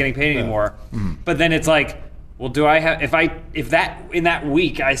personally yeah. getting paid anymore. But then it's like, well, do I have if that in that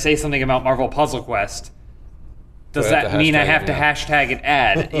week I say something about Marvel Puzzle Quest? Does Do I have that to mean I hashtag have it, to yeah. hashtag it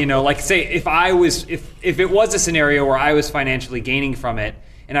ad? You know, like say if it was a scenario where I was financially gaining from it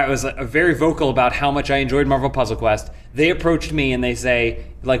and I was very vocal about how much I enjoyed Marvel Puzzle Quest, they approached me and they say,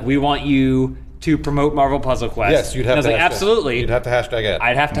 like, we want you to promote Marvel Puzzle Quest. Yes, you'd have and I was to like, hashtag- absolutely. You'd have to hashtag ad.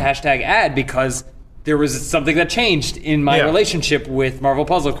 I'd have to hashtag ad because there was something that changed in my Yeah. relationship with Marvel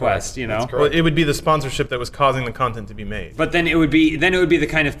Puzzle Quest, you know? That's Well, it would be the sponsorship that was causing the content to be made. But then it would be the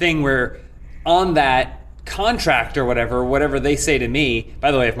kind of thing where on that contract or whatever they say to me,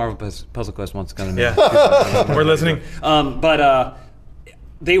 by the way, if Marvel Puzzle Quest wants to come to me, Yeah, we're listening. but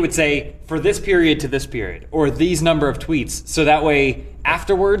they would say for this period to this period or these number of tweets, so that way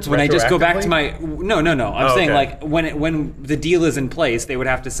afterwards when I just go back to my no I'm saying okay. like when the deal is in place, they would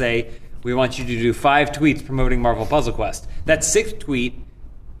have to say we want you to do 5 tweets promoting Marvel Puzzle Quest. That 6th tweet,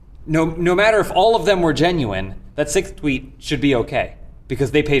 no matter if all of them were genuine, that 6th tweet should be okay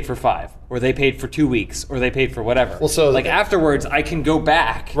because they paid for 5, or they paid for 2 weeks, or they paid for whatever. Well, so like afterwards, I can go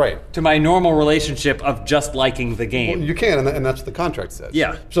back to my normal relationship of just liking the game. Well, you can, and that's what the contract says.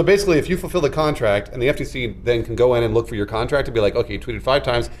 Yeah. So basically, if you fulfill the contract, and the FTC then can go in and look for your contract and be like, okay, you tweeted 5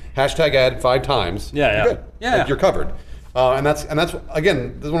 times, #ad 5 times. Yeah, you're good. Yeah. Like, you're covered. And that's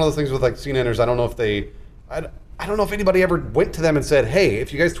again, this is one of those things with like CNNers. I don't know if I don't know if anybody ever went to them and said, "Hey,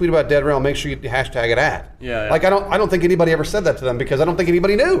 if you guys tweet about Dead Realm, make sure you #it ad." Yeah. Like I don't think anybody ever said that to them because I don't think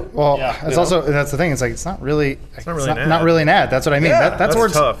anybody knew. Well, it's also that's the thing. It's like it's not really not really an ad. That's what I mean. Yeah, that's where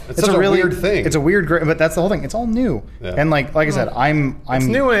tough. It's such a weird thing. It's a weird, but that's the whole thing. It's all new. Yeah. And like I said, It's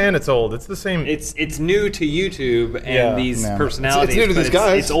new and it's old. It's the same. It's new to YouTube and these personalities. It's new to these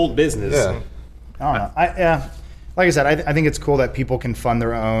guys. It's old business. Yeah. I don't know. Like I said, I think it's cool that people can fund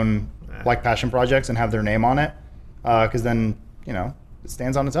their own like passion projects and have their name on it, because then it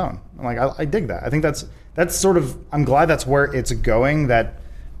stands on its own. I'm like, I dig that. I think that's sort of. I'm glad that's where it's going. That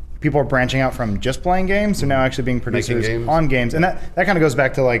people are branching out from just playing games to now actually being producers on games, and that kind of goes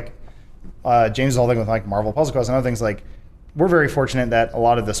back to like James' whole thing with like Marvel Puzzle Quest and other things. Like, we're very fortunate that a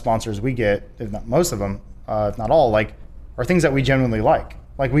lot of the sponsors we get, if not most of them, if not all, like are things that we genuinely like.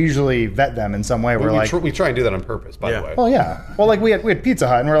 Like, we usually vet them in some way. We try and do that on purpose, by the way. Well, yeah. Well, like we had Pizza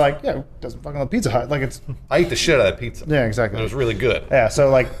Hut, and we're like, yeah, who doesn't fucking love Pizza Hut? Like, it's. I ate the shit out of that pizza. Yeah, exactly. And it was really good. Yeah,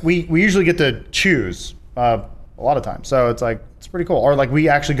 so like we usually get to choose a lot of times, so it's like it's pretty cool. Or like we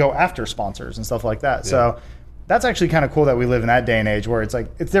actually go after sponsors and stuff like that. Yeah. So that's actually kind of cool that we live in that day and age where it's like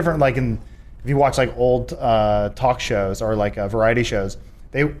it's different. Like if you watch like old talk shows or like variety shows,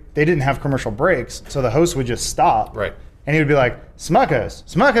 they didn't have commercial breaks, so the host would just stop. Right. And he would be like,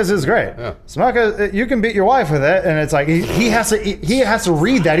 Smuckers is great. Yeah. Smuckers, you can beat your wife with it. And it's like he has to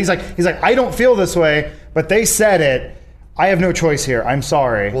read that. He's like, I don't feel this way, but they said it. I have no choice here. I'm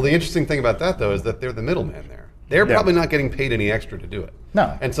sorry. Well, the interesting thing about that though is that they're the middleman there. They're probably not getting paid any extra to do it.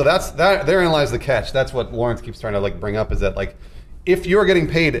 No. And so therein lies the catch. That's what Lawrence keeps trying to like bring up is that like if you're getting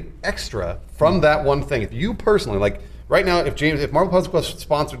paid extra from that one thing, if you personally like right now, if Marvel Puzzle Quest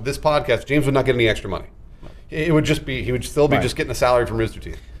sponsored this podcast, James would not get any extra money. It would just be, he would still be just getting a salary from Rooster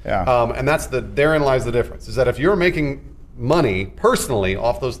Teeth. Yeah. And therein lies the difference, is that if you're making money personally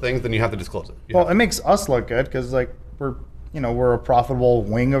off those things, then you have to disclose it. It makes us look good because like we're a profitable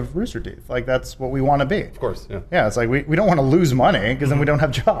wing of Rooster Teeth. Like that's what we want to be. Of course, yeah. Yeah, it's like we don't want to lose money because then we don't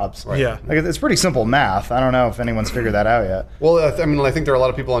have jobs. Right. Yeah. Like it's pretty simple math. I don't know if anyone's figured that out yet. Well, I mean, I think there are a lot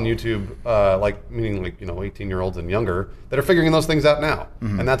of people on YouTube, meaning 18-year-olds and younger, that are figuring those things out now.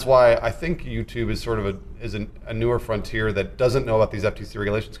 Mm-hmm. And that's why I think YouTube is sort of a newer frontier that doesn't know about these FTC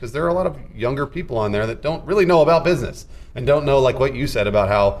regulations because there are a lot of younger people on there that don't really know about business and don't know like what you said about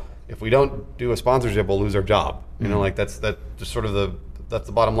how if we don't do a sponsorship, we'll lose our job. Like that's just sort of that's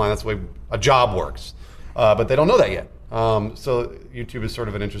the bottom line. That's the way a job works. But they don't know that yet. So YouTube is sort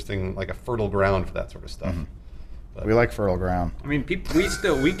of an interesting, like a fertile ground for that sort of stuff. Mm-hmm. We like fertile ground. I mean,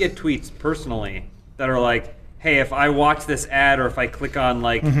 we get tweets personally that are like, hey, if I watch this ad or if I click on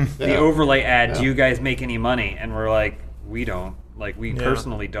like the overlay ad, do you guys make any money? And we're like, we don't. Like we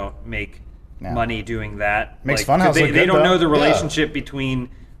personally don't make money doing that. Makes like, Funhouse look they good, don't though. know the relationship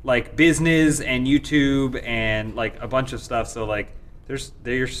between like business and YouTube and like a bunch of stuff. So like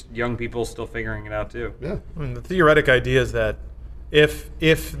there's young people still figuring it out too. Yeah. I mean, the theoretic idea is that if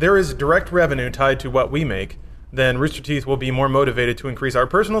there is direct revenue tied to what we make, then Rooster Teeth will be more motivated to increase our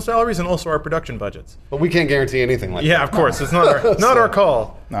personal salaries and also our production budgets. But we can't guarantee anything like that. Yeah, of course. It's not our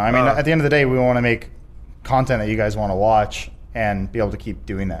call. No, I mean at the end of the day, we want to make content that you guys want to watch and be able to keep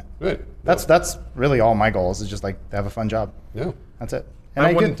doing that. Right. That's really all my goals is just like to have a fun job. Yeah. That's it. And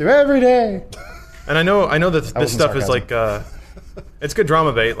I get through every day. And I know that this stuff sarcasm. is like it's good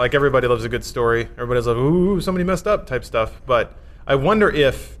drama bait. Like everybody loves a good story. Everybody's like, ooh, somebody messed up type stuff. But I wonder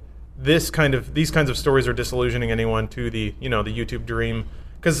if these kinds of stories are disillusioning anyone to the the YouTube dream.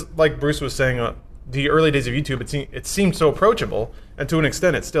 Because like Bruce was saying, the early days of YouTube, it seemed so approachable, and to an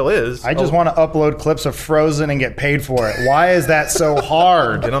extent, it still is. I just want to upload clips of Frozen and get paid for it. Why is that so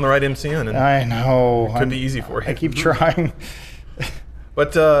hard? Get on the right MCN. And I know. It could be easy for you. I keep trying.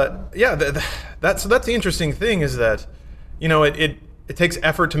 But that's the interesting thing is that it takes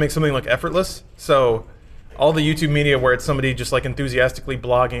effort to make something look effortless. So all the YouTube media where it's somebody just like enthusiastically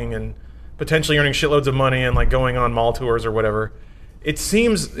blogging and potentially earning shitloads of money and like going on mall tours or whatever, it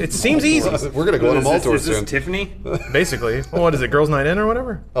seems easy. We're gonna go on a mall tour Is this soon. Tiffany? Basically, well, what is it? Girls Night In or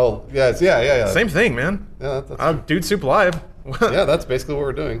whatever? Oh yes, yeah. Same thing, man. Yeah, that's Dude Soup Live. Yeah, that's basically what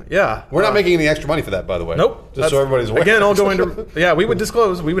we're doing. Yeah. We're not making any extra money for that, by the way. Nope. Just so everybody's aware. Again, all going to. Yeah, we would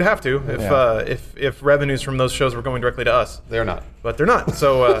disclose. We would have to if revenues from those shows were going directly to us. They're not. But they're not.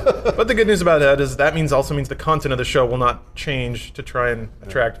 So, but the good news about that is that also means the content of the show will not change to try and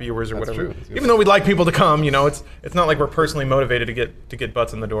attract viewers or That's whatever. true. Even though we'd like people to come, it's not like we're personally motivated to get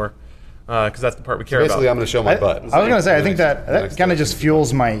butts in the door, because that's the part we care Basically, I'm about. going to show my butt. I was going to say, I think that next kind of day. just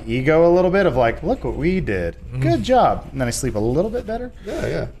fuels my ego a little bit of like, look what we did. Mm-hmm. Good job. And then I sleep a little bit better.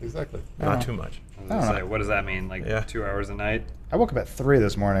 Yeah, exactly. Not too much. I don't know. So what does that mean? Like Yeah. 2 hours a night? I woke up at 3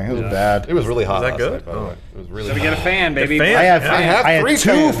 this morning. It was Yeah. bad. It was really hot. Is that last good? night, by the Oh. way. It was really So we hot. get a fan, baby. fan. I have, Yeah. I had three 2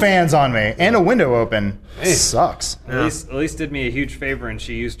 fans. fans on me and a window open. Hey. Sucks. Yeah. Elise did me a huge favor, and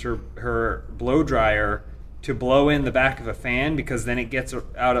she used her blow dryer to blow in the back of a fan, because then it gets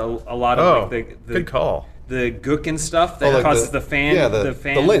out a lot of Oh, like the good call. the gook and stuff that like causes the- the fan. yeah, the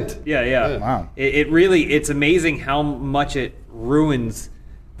fan. lint. Yeah. Yeah. Wow. It really, it's amazing how much it ruins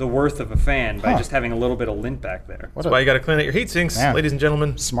the worth of a fan by Huh. just having a little bit of lint back there. What That's why you got to clean out your heat sinks, Man. ladies and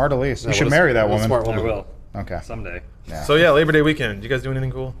gentlemen. smart Elise. You Yeah, should what a- marry that what a woman. smart I woman. will Okay. someday. Yeah. So yeah, Labor Day weekend. Did you guys do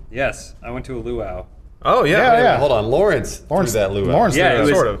anything cool? Yes, I went to a luau. Oh yeah. Yeah, yeah. Hold on, Lawrence threw that luau. Lawrence Yeah, did it a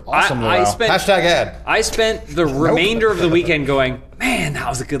was sort of. awesome I luau. spent Hashtag ad. I spent the remainder of the weekend going, man, that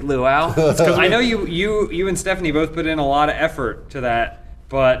was a good luau. I know you and Stephanie both put in a lot of effort to that,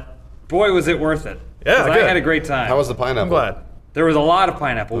 but boy, was it worth it. Yeah, 'Cause I good. had a great time. How was the pineapple? I'm glad. There was a lot of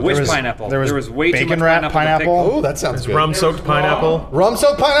pineapple. Which was- pineapple? there was way too bacon much wrap pineapple. to pick. Oh, that sounds There's good. rum-soaked pineapple. Rum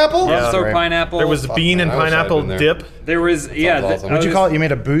soaked pineapple? Yeah. Soaked right. pineapple. There was bean and man, I wish I'd pineapple been there. dip. There was yeah. awesome. What'd you call it? You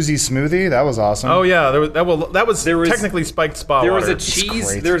made a boozy smoothie? That was awesome. Oh yeah, that was There was- technically spiked spa There was water. a cheese.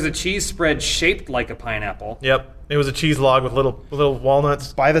 great. There was a cheese spread shaped like a pineapple. Yep, it was a cheese log with little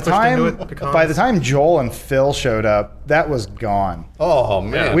walnuts. By the pushed into time it, pecans. by the time Joel and Phil showed up, that was gone. Oh,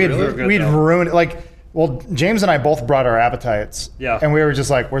 man. We'd really? Good, we'd though. ruined it. Like, well, James and I both brought our appetites. Yeah. And we were just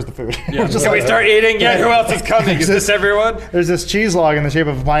like, "Where's the food?" Yeah. Just Can we like- start eating? Yeah. Who else is coming? Is this everyone? There's this cheese log in the shape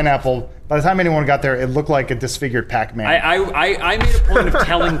of a pineapple. By the time anyone got there, it looked like a disfigured Pac-Man. I made a point of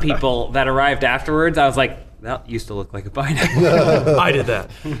telling people that arrived afterwards. I was like, that used to look like a pineapple. I did that.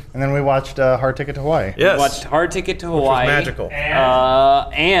 and then we watched Hard Ticket to Hawaii. Yes, Watched Hard Ticket to which was Hawaii. magical.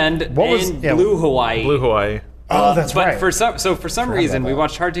 And What was- and yeah. Blue Hawaii. Blue Hawaii. Oh, that's but right. for some reason, about we that.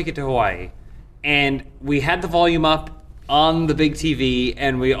 watched Hard Ticket to Hawaii, and we had the volume up on the big TV,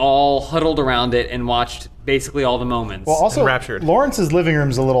 and we all huddled around it and watched basically all the moments. well, also, Enraptured. Lawrence's living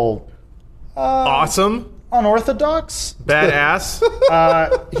room's a little Awesome, unorthodox. badass.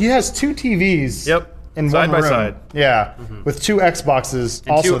 He has 2 TVs. Yep. In Side one by room. side. Yeah, with 2 Xboxes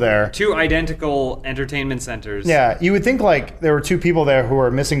And also two, there. Two identical entertainment centers. Yeah, you would think like there were 2 people there who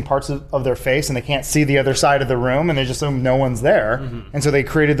are missing parts of their face and they can't see the other side of the room and they just assume no one's there. And so they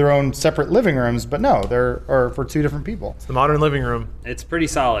created their own separate living rooms, but no, they're are for 2 different people. The modern living room. It's pretty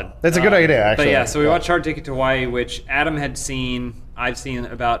solid. That's a good idea, actually. But yeah, so we Yeah. watched Hard Ticket to Hawaii, which Adam had seen. I've seen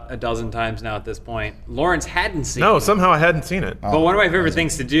about a dozen times now at this point. Lawrence hadn't seen. No, somehow I hadn't seen it. Oh. But one of my favorite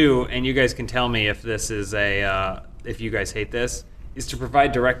things to do, and you guys can tell me if this is if you guys hate this, is to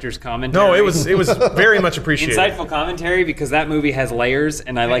provide director's commentary. No, it was very much appreciated. insightful commentary, because that movie has layers,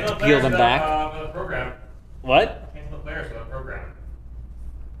 and I like to peel them back. For the program. What? Cancel the players for the program.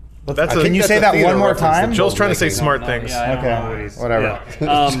 That's Can you say that one more time? Joel's trying to say making. smart No, things. yeah, I don't Okay, know what he's- whatever.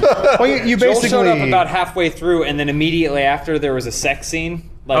 yeah. Well, you Joel basically showed up about halfway through, and then immediately after there was a sex scene.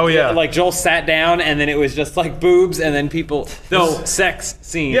 Like, Oh, yeah. Like Joel sat down, and then it was just like boobs, and then people. No, sex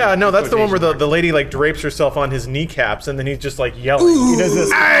scene. Yeah, no, that's the one where Quotation the lady like drapes herself on his kneecaps and then he's just like yelling. He does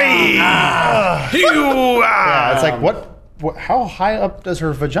this. Ay! yeah, it's like what? How high up does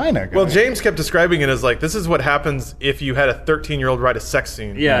her vagina go? Well, James kept describing it as like this is what happens if you had a 13-year-old write a sex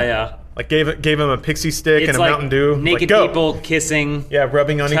scene. Yeah, yeah. Like gave him a pixie stick It's and a like Mountain Dew. naked like, go. people kissing, Yeah,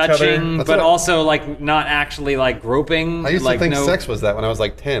 rubbing on each touching, other. but what- also like not actually like groping. I used like, to think no, sex was that when I was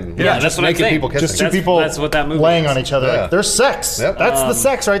like 10. Yeah, that's what I'm naked saying. people kissing. just 2 That's- people that's what that movie laying is. on each other. Yeah. Like, there's sex. Yep. That's the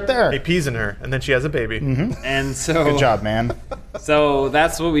sex right He there. pees in her and then she has a baby. And so Good job, man. So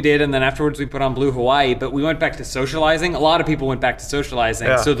that's what we did, and then afterwards we put on Blue Hawaii. But we went back to socializing. A lot of people went back to socializing,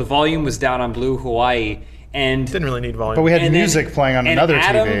 Yeah. so the volume was down on Blue Hawaii, and Didn't really need volume. But we had and then- music playing on and another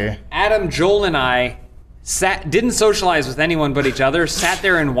Adam, TV. Adam, Joel, and I didn't socialize with anyone but each other. Sat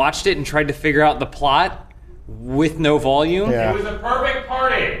there and watched it and tried to figure out the plot with no volume. Yeah. It was a perfect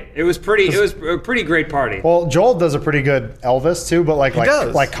party. It was a pretty great party. Well, Joel does a pretty good Elvis too, but like he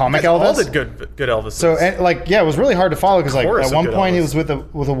does. comic You guys all Elvis. did good Elvis. So and, like yeah, it was really hard to follow because like Chorus at of one good point he Elvis. was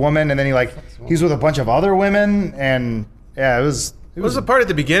with a woman and then he was with a bunch of other women and yeah, it was There's a part at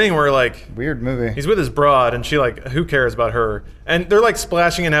the beginning where like Weird movie. he's with his broad and she like who cares about her? And they're like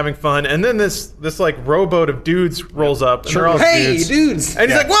splashing and having fun. And then this like rowboat of dudes rolls up. And they're all dudes. And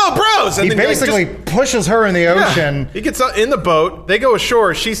he's like, "Whoa, bros!" And He then basically pushes her in the ocean. he gets in the boat. They go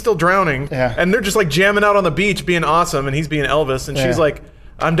ashore. She's still drowning. Yeah. And they're just like jamming out on the beach, being awesome. And he's being Elvis. And she's Yeah. like,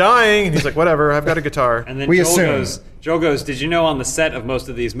 "I'm dying." And he's like, "Whatever. I've got a guitar." And then We Joel goes, did you know on the set of most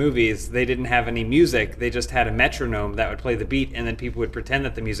of these movies, they didn't have any music. They just had a metronome that would play the beat, and then people would pretend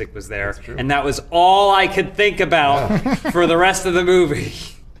that the music was there. And that was all I could think about for the rest of the movie.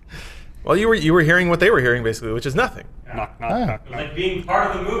 Well, you were hearing what they were hearing basically, which is nothing. Knock, Oh. knock, knock, It's knock. like being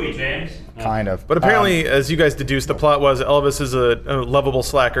part of the movie, James. Kind of. But apparently, as you guys deduced, the plot was Elvis is a lovable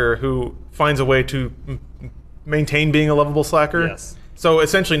slacker who finds a way to maintain being a lovable slacker. Yes. So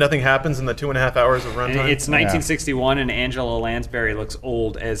essentially, nothing happens in the 2.5 hours of And runtime. it's 1961, and Angela Lansbury looks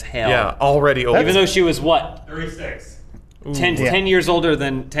old as hell. yeah, already old. Even though she was what 36. 10 Yeah. years older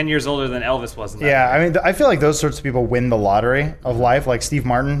than Elvis was. In that Yeah, movie. I mean, I feel like those sorts of people win the lottery of life. Like Steve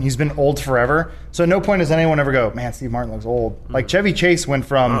Martin, he's been old forever. So at no point does anyone ever go, "Man, Steve Martin looks old." Like Chevy Chase went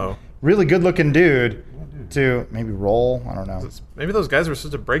from Oh. really good-looking dude to maybe roll. I don't know. Maybe those guys were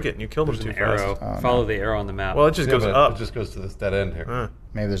supposed to break it, and you killed them There's too an arrow. fast. Follow the arrow on the map. Well, it just Yeah, goes but up. It just goes to this dead end here.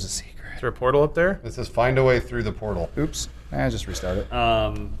 Maybe there's a secret. Is there a portal up there? It says find a way through the portal. Oops. Just restart it.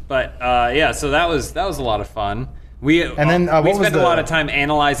 Yeah, so that was a lot of fun. We then, we what was spent a the- lot of time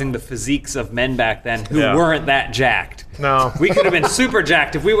analyzing the physiques of men back then who Yeah. weren't that jacked. No. We could have been super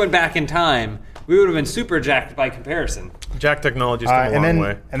jacked if we went back in time. We would have been super jacked by comparison. Jack technology's come a and long then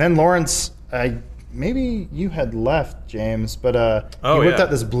way. and then Lawrence, maybe you had left, James, but Oh, you whipped yeah. out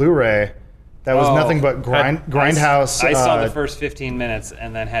this Blu-ray that was Oh. nothing but grindhouse. I saw the first 15 minutes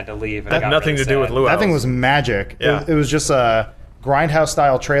and then had to leave. And I Had got nothing really to do with sad. Lou That thing Alves. was magic. Yeah. It was just grindhouse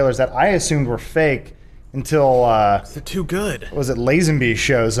style trailers that I assumed were fake until They're too good. was it Lazenby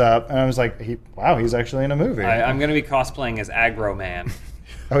shows up, and I was like, wow, he's actually in a movie. I'm going to be cosplaying as Aggro Man.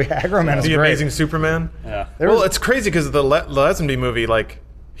 Oh yeah, Aggro Man is The great. Amazing Superman. Yeah. Well, it's crazy because the Lazenby movie, like,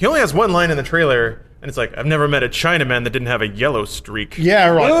 he only has one line in the trailer, and it's like, "I've never met a Chinaman that didn't have a yellow streak." Yeah,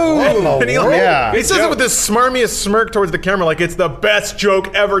 we're like, And he, Yeah. he says it with this smarmiest smirk towards the camera, like it's the best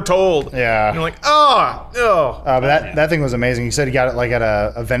joke ever told. Yeah. And you're like, oh. but that thing was amazing. You said you got it like at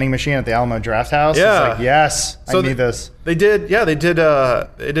a vending machine at the Alamo Draft House. Yeah. It's like, yes, I So need this. They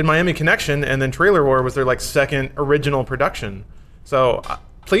did Miami Connection, and then Trailer War was their like second original production. So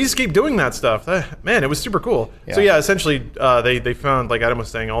please keep doing that stuff. Man, it was super cool. Yeah. So yeah, essentially they found, like Adam was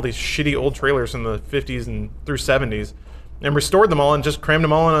saying, all these shitty old trailers from the 50s and through 70s, and restored them all and just crammed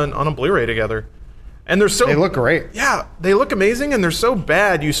them all on a Blu-ray together. And they're so They look great. Yeah, they look amazing, and they're so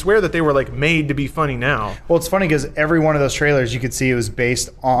bad you swear that they were like made to be funny now. Well, it's funny because every one of those trailers you could see it was based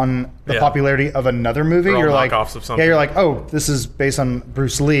on the Yeah. popularity of another movie. They're all You're like, knockoffs of something. yeah, you're like, oh, this is based on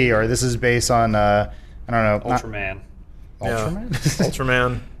Bruce Lee, or this is based on I don't know, Ultraman. Ultraman.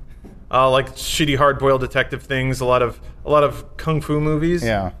 Ultraman. Like shitty hard-boiled detective things. A lot of kung fu movies.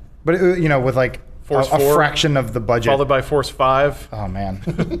 Yeah, but with like Force a 4, fraction of the budget. Followed by Force 5. Oh man,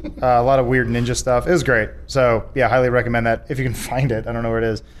 a lot of weird ninja stuff. It was great. So yeah, highly recommend that if you can find it. I don't know where it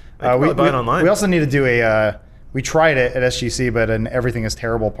is. You can probably buy it online. We also need to do we tried it at SGC, but an Everything is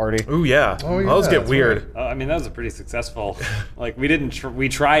Terrible party. Ooh yeah. Oh, yeah, Those get that's weird. I mean, that was a pretty successful. Like we didn't. We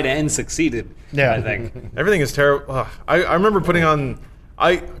tried and succeeded. Yeah. I think. Everything is terrible. I remember putting on.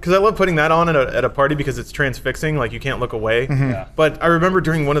 Because I love putting that on at a party because it's transfixing, like you can't look away. Yeah. But I remember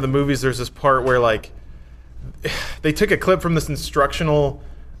during one of the movies, there's this part where like they took a clip from this instructional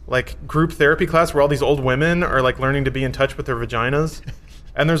like group therapy class where all these old women are like learning to be in touch with their vaginas.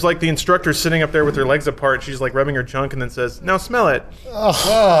 And there's like the instructor sitting up there with her legs apart. She's like rubbing her junk and then says, "Now smell it.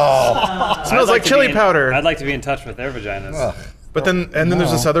 Oh, Smells like to chili be in- powder." I'd like to be in touch with their vaginas. But then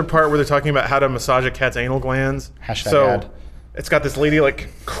there's this other part where they're talking about how to massage a cat's anal glands. Hashtag ad. It's got this lady like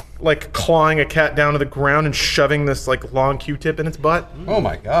clawing a cat down to the ground and shoving this like long Q-tip in its butt, oh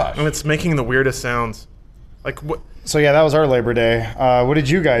my gosh. and it's making the weirdest sounds. Like what? So yeah, that was our Labor Day. What did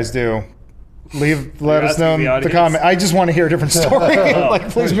you guys do? Let us know asking in the the audience? comment. I just want to hear a different story. Like,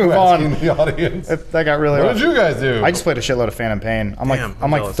 please move Asking on. the audience. That got really What rough. did you guys do? I just played a shitload of Phantom Pain. I'm Damn,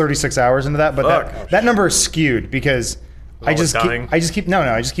 I'm like jealous. 36 hours into that, but Fuck. that number is skewed because I all just the dying?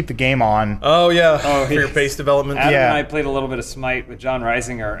 keep the game on. Oh yeah, Oh, for your yes. base development. Adam Yeah. and I played a little bit of Smite with John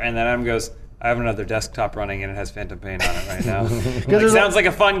Reisinger, and then Adam goes, "I have another desktop running, and it has Phantom Pain on it right now." Like, there's sounds like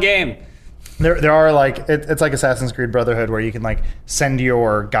a fun game. There are like it's like Assassin's Creed Brotherhood where you can like send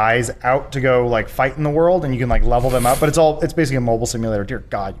your guys out to go like fight in the world and you can like level them up, but it's basically a mobile simulator. Dear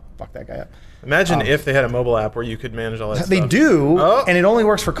God, you fuck that guy up. Imagine if they had a mobile app where you could manage all that They stuff. do, Oh. and it only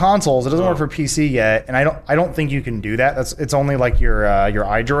works for consoles. It doesn't work for PC yet, and I don't think you can do that. It's only like your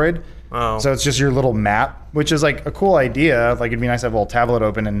iDroid. Oh. So it's just your little map, which is like a cool idea. Like it'd be nice to have a little tablet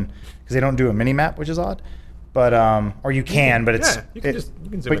open, and because they don't do a mini map, which is odd. But or you can, but it's Yeah, you can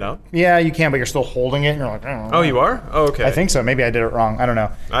zoom but- it out. Yeah, you can, but you're still holding it. And you're like, Oh, you are? Oh, okay. I think so. Maybe I did it wrong. I don't know.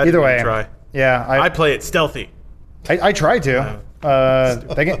 I Either didn't way, try. yeah, I play it stealthy. I tried to.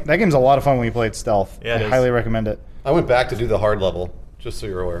 That game's a lot of fun when you play it stealth. Yeah, it I is. highly recommend it. I went back to do the hard level, just so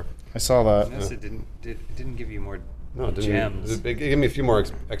you're aware. I saw that. Yes, it didn't give you more No, it didn't. gems. It gave me a few more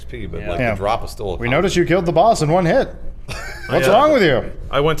XP, but like Yeah. the drop was still. We noticed you killed the boss in one hit. What's Yeah. wrong with you?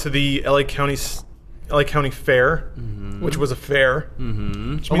 I went to the LA County Fair, which was a fair. Which Oh,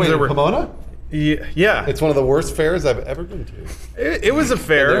 means wait, there in were Pomona? Yeah. It's one of the worst fairs I've ever been to. It was a Been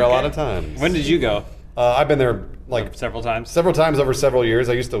fair. there a lot of times. When did you go? I've been there like Several times. several times over several years.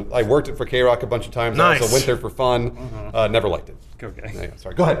 I worked it for K Rock a bunch of times. I Nice. also went there for fun. Never liked it. Okay. Yeah,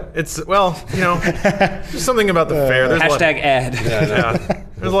 sorry, go ahead. It's just something about the fair. There's Hashtag ad. Yeah, I know. yeah.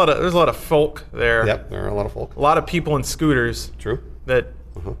 There's a lot of folk there. Yep, there are a lot of folk. A lot of people in scooters True. that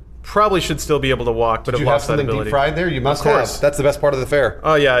probably should still be able to walk, but Did have you have lost that something ability. deep fried there? You must course. have. That's the best part of the fair.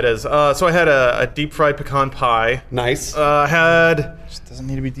 Oh yeah, it is. So I had a deep fried pecan pie. Nice. I had Just doesn't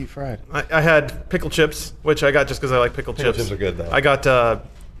need to be deep fried. I had pickle chips, which I got just because I like pickle chips. chips are good, though. I got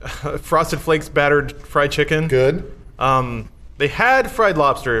Frosted Flakes battered fried chicken. Good. They had fried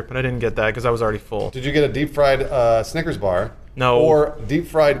lobster, but I didn't get that because I was already full. Did you get a deep fried Snickers bar? No. Or deep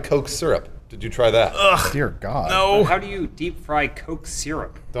fried Coke syrup? Did you try that? Dear God. No. How do you deep fry Coke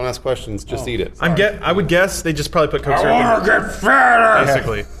syrup? Don't ask questions. Just eat it. I would guess they just probably put Coke syrup in. get fatter.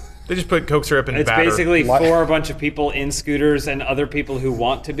 Basically. They just put Coke syrup in It's batter. basically for a bunch of people in scooters and other people who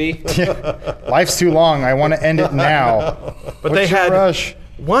want to be. Life's too long. I want to end it now. But What's they your had rush?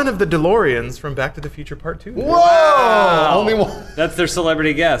 one of the DeLoreans from Back to the Future Part 2. Whoa! Only one. That's their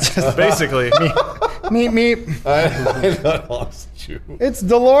celebrity guest. Basically. Meep meep. I lost you. It's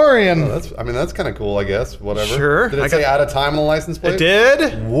DeLorean. That's kind of cool, I guess. Whatever. Sure. Did it I say got- out of time on the license plate? It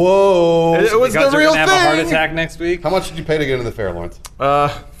did. Whoa. It was You guys the are real gonna thing. have a heart attack next week. How much did you pay to get into the fair, Lawrence?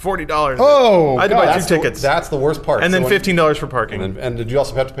 $40. Oh, I had to God. buy That's two tickets. That's the worst part. And then So when- $15 for parking. And did you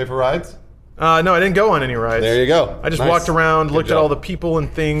also have to pay for rides? No, I didn't go on any rides. There you go. I just Nice. walked around, Good looked at job. all the people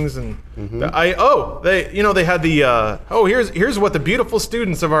and things, and they had the here's what the beautiful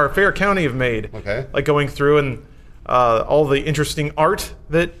students of our fair county have made. Okay. Like going through and all the interesting art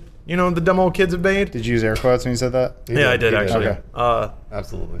that the dumb old kids have made. Did you use air quotes when you said that? Yeah, I did actually. Okay.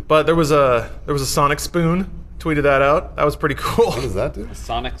 Absolutely. But there was a Sonic spoon. Tweeted that out. That was pretty cool. What does that do?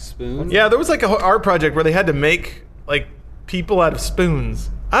 Sonic spoon. Yeah, there was like a art project where they had to make like people out of spoons.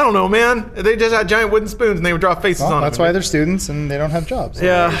 I don't know, man. They just had giant wooden spoons and they would draw faces Well, on them. that's why they're students and they don't have jobs. What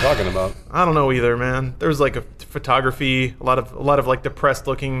are you Yeah, talking about? I don't know either, man. There was like a photography, a lot of like depressed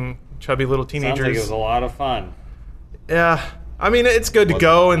looking, chubby little Sounds teenagers. like it was a lot of fun. Yeah, I mean it's good to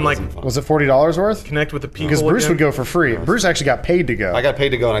go and like Wasn't fun. Was it $40 worth? connect with the people. Because Bruce again. would go for free. Bruce actually got paid to go. I got paid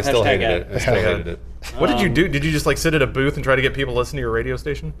to go and I still Hashtag hated ad. it. I still hated it. What did you do? Did you just like sit at a booth and try to get people to listen to your radio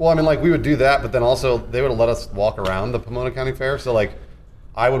station? Well, I mean, like we would do that, but then also they would have let us walk around the Pomona County Fair. So like,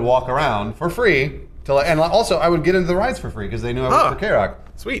 I would walk around for free and also I would get into the rides for free because they knew I worked Ah. for K Rock.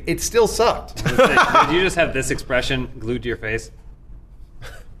 Sweet. It still sucked. Did you just have this expression glued to your face?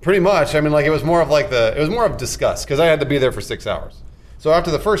 Pretty much. I mean, like it was more of disgust because I had to be there for 6 hours. So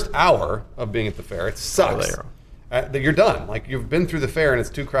after the first hour of being at the fair, it sucks. That you're done. Like you've been through the fair and it's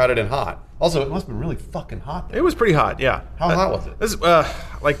too crowded and hot. Also, it must have been really fucking hot there. It was pretty hot. Yeah. How hot was it? This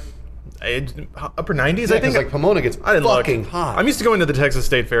like upper 90s. Yeah, I think. 'cause, like Pomona gets I didn't fucking look. hot. I'm used to going to the Texas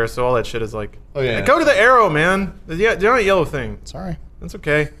State Fair, so all that shit is like. Oh, yeah. Go to the Arrow, man. The giant yellow thing. Sorry. That's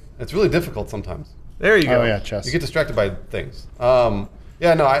okay. It's really difficult sometimes. There you go. Oh, yeah, chess. You get distracted by things.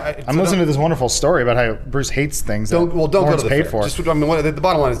 Yeah, no, I'm listening to this wonderful story about how Bruce hates things. Don't go to Lawrence the paid fair. for. Just, I mean, the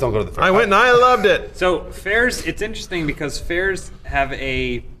bottom line is don't go to the fair. I went and I loved it. So fairs, it's interesting because fairs have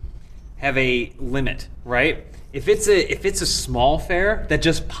a limit, right? If it's a small fair that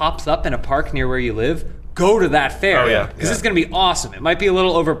just pops up in a park near where you live, go to that fair. Oh, yeah. Because it's going to be awesome. It might be a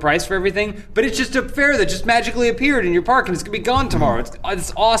little overpriced for everything, but it's just a fair that just magically appeared in your park and it's going to be gone tomorrow.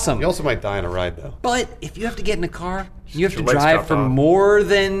 It's awesome. You also might die in a ride though. But if you have to get in a car, you have to your legs drive chopped for off. more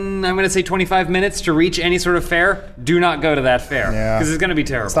than, I'm going to say 25 minutes to reach any sort of fair, do not go to that fair. Yeah. Because it's going to be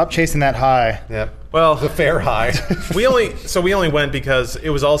terrible. Stop chasing that high. Yep. Well, The fair high. we only went because it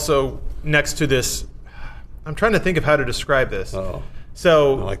was also next to this. I'm trying to think of how to describe this. Oh,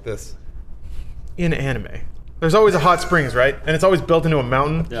 So I like this. in anime, there's always a hot springs, right? And it's always built into a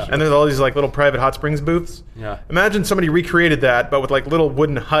mountain. Yeah. And there's all these like little private hot springs booths. Yeah. Imagine somebody recreated that, but with like little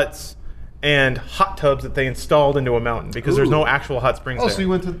wooden huts and hot tubs that they installed into a mountain because there's no actual hot springs Oh, there. so you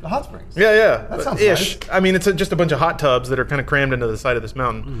went to the hot springs? Yeah. That sounds ish. nice. I mean, it's just a bunch of hot tubs that are kind of crammed into the side of this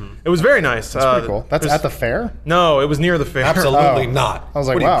mountain. It was very nice. That's pretty cool. That's at the fair? No, it was near the fair. Absolutely Oh. not. I was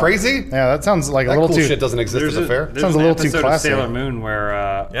like, what, are wow. you crazy? Yeah, that sounds like That a little cool too... shit doesn't exist at the fair. Sounds a little too episode of classy. Sailor Moon where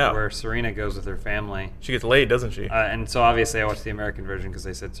Yeah. where Serena goes with her family. She gets laid, doesn't she? And so obviously I watched the American version because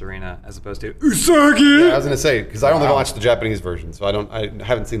they said Serena as opposed to Usagi. Yeah, I was gonna say because I only watched the Japanese version, so I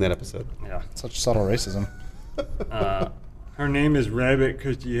haven't seen that episode. Yeah. Such subtle racism. Her name is Rabbit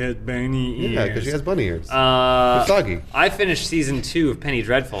because she has bunny ears. Yeah, because she has bunny ears. Uh, Usagi. I finished season 2 of Penny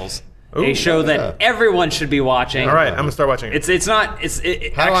Dreadfuls, Ooh, a show that yeah. everyone should be watching. All right, I'm gonna start watching it. It's not.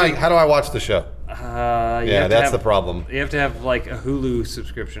 How do I watch the show? Yeah, that's the problem. You have to have like a Hulu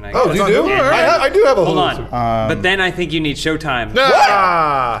subscription. I guess. Oh, you on do? Hulu, all right. I do have a Hold Hulu. on, but then I think you need Showtime.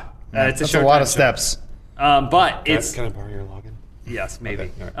 Ah! It's That's a a lot Showtime of show. steps. But it's Can I borrow your login? yes, maybe.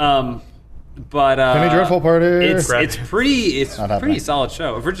 Okay, all right. But Penny Dreadful Party. It's Crap. pretty Not happening. pretty solid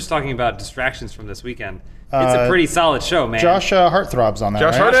show. If we're just talking about distractions from this weekend, it's a pretty solid show, man. Josh Heartthrob's on that,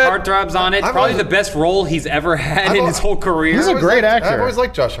 Josh right? Hart- Heartthrob's on it. I've Probably always- the best role he's ever had in his whole career. He's a great actor. I've always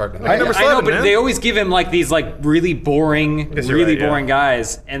liked Josh Hartnett. I never I know, Seven, but man. they always give him like these like really boring, Guess you're really right, yeah. boring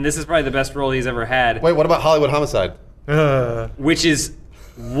guys, and this is probably the best role he's ever had. Wait, what about Hollywood Homicide? Which is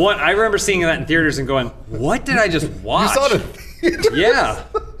what I remember seeing that in theaters and going, "What did I just watch?" You saw it in theaters? Yeah.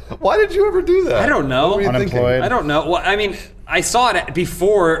 Why did you ever do that? I don't know. What were you thinking? Unemployed. I don't know. Well, I mean, I saw it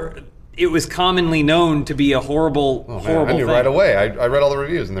before it was commonly known to be a horrible, Oh, man, horrible I knew thing. right away. I read all the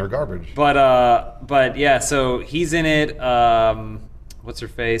reviews and they were garbage. But yeah, so he's in it. What's her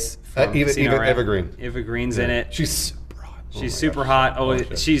face? From Eva CNRM. Green. Eva Green's in it. She's super hot. Oh She's my super gosh. hot. Oh,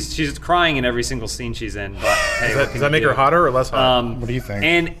 shit. she's crying in every single scene she's in. But hey, Does that make her hotter or less hot? What do you think?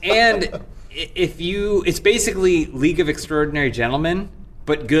 And it's basically League of Extraordinary Gentlemen,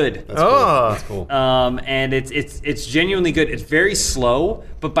 but good. That's Oh. cool. That's cool. And it's genuinely good. It's very slow,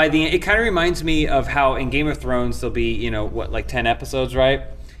 but by the end, it kind of reminds me of how in Game of Thrones there'll be like 10 episodes, right?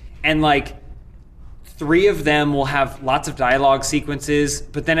 And like 3 of them will have lots of dialogue sequences,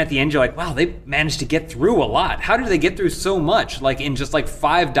 but then at the end you're like, wow, they managed to get through a lot. How did they get through so much? Like in just like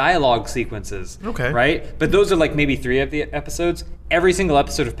 5 dialogue sequences. Okay. Right? But those are like maybe 3 of the episodes. Every single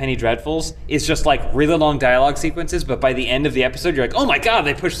episode of Penny Dreadfuls is just like really long dialogue sequences, but by the end of the episode you're like, oh my god,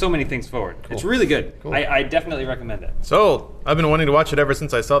 they pushed so many things forward. It's really good. Cool. I definitely recommend it. So I've been wanting to watch it ever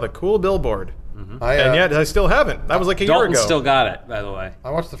since I saw the cool billboard, and yet I still haven't. That was like a year Dalton ago. still got it, by the way.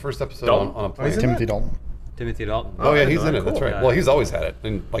 I watched the first episode Dalton? on a Oh, plane. he's in Timothy Dalton. Timothy Dalton. Oh yeah, I he's know in that. it. That's Cool. right. Yeah. Well, he's always had it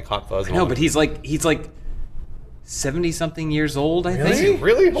in like Hot Fuzz. And No, all but that. he's like 70-something years old, I Really? think.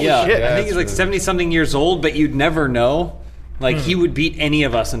 Really? Holy Yeah, shit. I think he's like that's 70-something years old, but you'd never know. Like he would beat any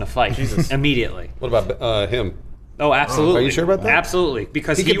of us in a fight immediately. What about him? Oh, absolutely. Are you sure about that? Absolutely,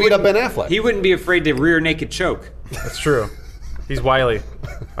 because He could beat up wouldn't- Ben Affleck. He wouldn't be afraid to rear naked choke. That's true. He's wily.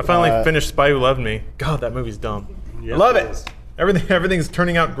 I finally finished Spy Who Loved Me. God, that movie's dumb. I love it it. is. Everything's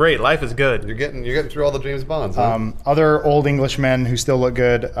turning out great. Life is good. You're getting through all the James Bonds. Huh? Other old Englishmen who still look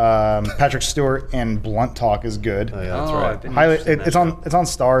good. Patrick Stewart and Blunt Talk is good. Oh, yeah, that's Oh, right. I've been Highly, interested in that it's show. on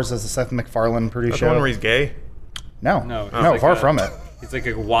Stars as the Seth MacFarlane produced That's show. the one where he's gay. No, No, he's no, like far a- from it. He's like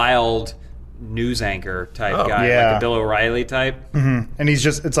a wild news anchor type Oh. guy, Yeah. like a Bill O'Reilly type. And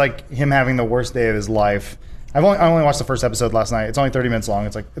it's like him having the worst day of his life. I only watched the first episode last night. It's only 30 minutes long.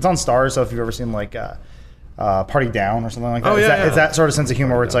 It's on Stars, so if you've ever seen like Party Down or something like that, Oh, yeah. it's that sort of sense of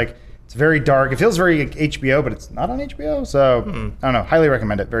humor where it's like it's very dark. It feels very like, HBO, but it's not on HBO. So I don't know. Highly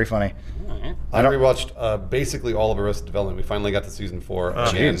recommend it. Very funny. I rewatched basically all of Arrested Development. We finally got to season 4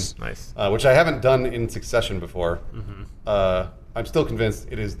 again, jeez. Nice. which I haven't done in succession before. I'm still convinced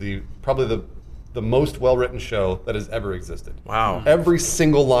it is probably the most well-written show that has ever existed. Wow. Every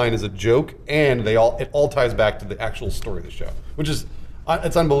single line is a joke, and it all ties back to the actual story of the show, which is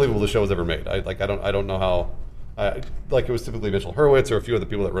it's unbelievable the show was ever made. I don't know how. Like it was typically Mitchell Hurwitz or a few of the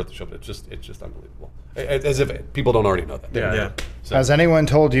people that wrote the show, but it's just unbelievable. As if people don't already know that. Yeah. So, Has anyone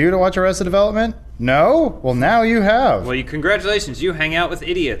told you to watch Arrested Development? No. Well, now you have. Well, congratulations, you hang out with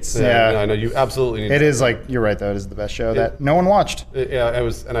idiots. Yeah. I know you absolutely need It to. is like you're right though. It is the best show that no one watched. Yeah, it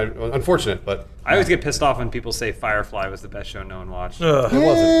was, and unfortunate, but I always get pissed off when people say Firefly was the best show no one watched. Ugh. it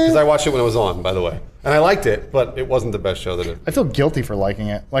wasn't because I watched it when it was on, by the way, and I liked it, but it wasn't the best show that it. I feel guilty for liking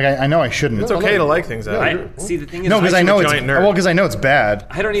it. Like I know I shouldn't. It's okay to like things. Yeah, Adam. See, the thing is, No, because I know a it's giant nerd. well, because I know it's bad.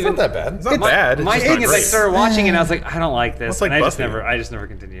 I don't It's even. not that bad. It's not bad. It's My just thing not is, I great. started watching it, and I was like, I don't like this, It's like and Buffy. I just never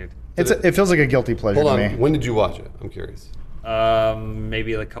continued. It feels like a guilty pleasure Hold to on, me. when did you watch it? I'm curious.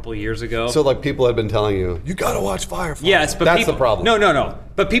 Maybe like a couple of years ago. So like people had been telling you, you gotta watch Firefly. Yes, but that's people, the problem. No.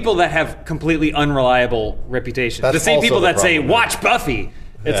 But people that have completely unreliable reputations. That's the same also people the that say, problem. watch Buffy.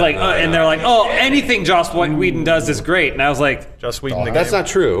 It's Yeah, like, and they're like, oh, anything Joss Whedon does is great. And I was like, Joss Whedon. The That's game. not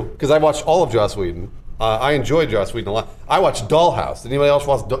true, because I watched all of Joss Whedon. I enjoyed Joss Whedon a lot. I watched Dollhouse. Did anybody else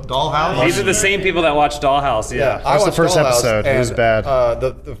watch Dollhouse? these are the same people that watch Dollhouse. Yeah. I was the watched first Dollhouse, episode. It was and, bad.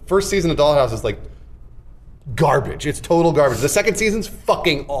 The first season of Dollhouse is like garbage. It's total garbage. The second season's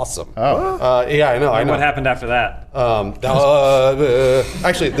fucking awesome. Yeah, I know. I And know. what happened after that?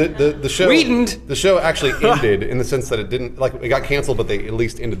 Actually, the show Whedoned. the show actually ended in the sense that it didn't it got canceled, but they at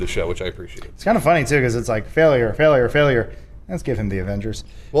least ended the show, which I appreciate. It's kind of funny too because it's like failure, failure, failure. Let's give him the Avengers.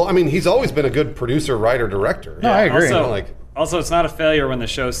 Well, I mean, he's always been a good producer, writer, director. No, I agree. Also, also, it's not a failure when the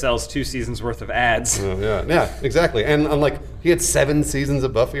show sells 2 seasons worth of ads. Yeah, exactly. And like he had 7 seasons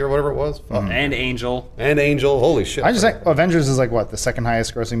of Buffy or whatever it was. Fuck. And Angel. And Angel. Holy shit. I just think Avengers is like what the second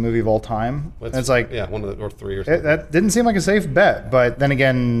highest grossing movie of all time. And it's like one of the or 3 or something. that didn't seem like a safe bet, but then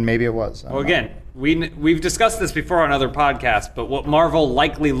again, maybe it was. I don't Well, know. again, we've discussed this before on other podcasts, but what Marvel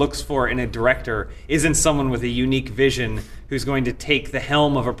likely looks for in a director isn't someone with a unique vision who's going to take the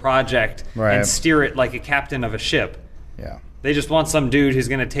helm of a project Right. and steer it like a captain of a ship. Yeah. They just want some dude who's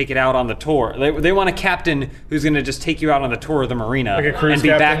going to take it out on the tour. They want a captain who's going to just take you out on the tour of the marina Like a cruise and be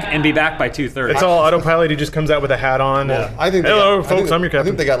captain? back by 2:30. It's all autopilot. He just comes out with a hat on. and, I think hello, they got, folks. I'm your I captain.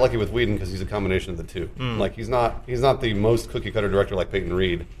 think they got lucky with Whedon because he's a combination of the two. Like he's not the most cookie cutter director like Peyton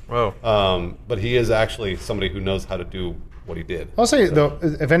Reed. Whoa. But he is actually somebody who knows how to do what he did. I'll say though,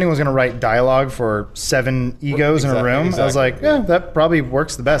 if anyone's going to write dialogue for 7 egos in a room, I was like, exactly. that probably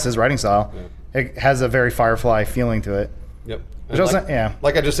works the best. His writing style, it has a very Firefly feeling to it. Yep. Which And also- yeah.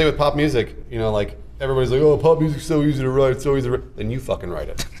 Like I just say with pop music, like everybody's like, oh, pop music's so easy to write, so easy to write. Then you fucking write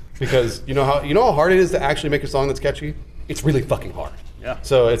it. Because you know how hard it is to actually make a song that's catchy? It's really fucking hard. Yeah.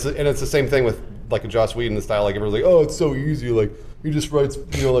 So it's the same thing with like a Joss Whedon style. Like everyone's like, oh, it's so easy. Like he just writes,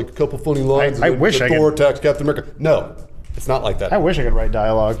 like a couple funny lines. I and then wish I could- Thor attacks Captain America. No, it's not like that. I wish I could write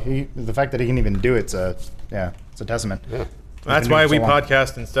dialogue. The fact that he can even do it's a testament. Yeah. That's been why doing we it so long.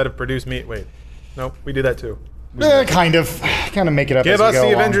 podcast instead of produce meat. Wait. Nope, we do that too. Kind of make it up. Give as we us go the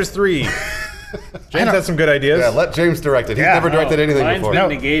along. Avengers 3. James has some good ideas. Yeah, let James direct it. He's Yeah. never directed anything Mine's before. been No,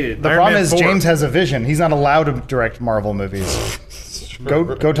 negated. The Iron problem Man is 4. James has a vision. He's not allowed to direct Marvel movies.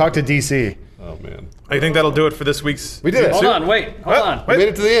 Go talk to DC. Oh man, I think that'll do it for this week's. we did it. Hold on, wait, hold What? on. We made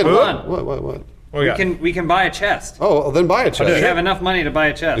it to the end. Hold What? on. What? What we We got? can buy a chest. Oh, well, then buy a chest. We have enough money to buy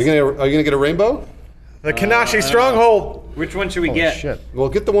a chest. Are you gonna get a rainbow? The Kanashi Stronghold. Which one should we Holy get? shit. Well,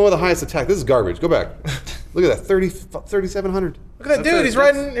 get the one with the highest attack. This is garbage. Go back. Look at that, 3,700. Look at that dude. He's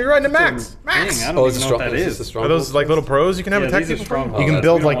riding a Max. Max. Dang, I don't Oh, even is know it what that is is. this a strong Are those like little pros you can have Yeah, attack these are people from? strong You can that's-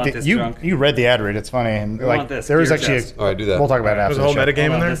 build we don't like want this drunk. you read the ad read. It's funny and want like this there was gear actually. chest. All right, do that. We'll talk about it after There's a the whole show. metagame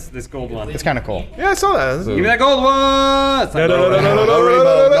in Hold on, there. this gold one. It's kind of cool. Yeah, I saw that. Give me that gold one. It's not No, no, gold. no, no, no, No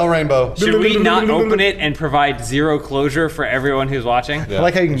rainbow. No rainbow. Should we not open it and provide zero closure for everyone who's watching? Yeah. I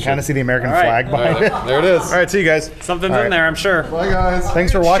like how you can kind of see the American All right. flag All behind right, it. there it is. All right, see you guys. Something's All in right. there, I'm sure. Bye, guys.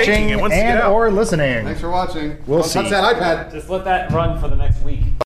 Thanks for Shaking, watching it wants to get and out. or listening. Thanks for watching. We'll Don't see. touch that iPad. Just let that run for the next week.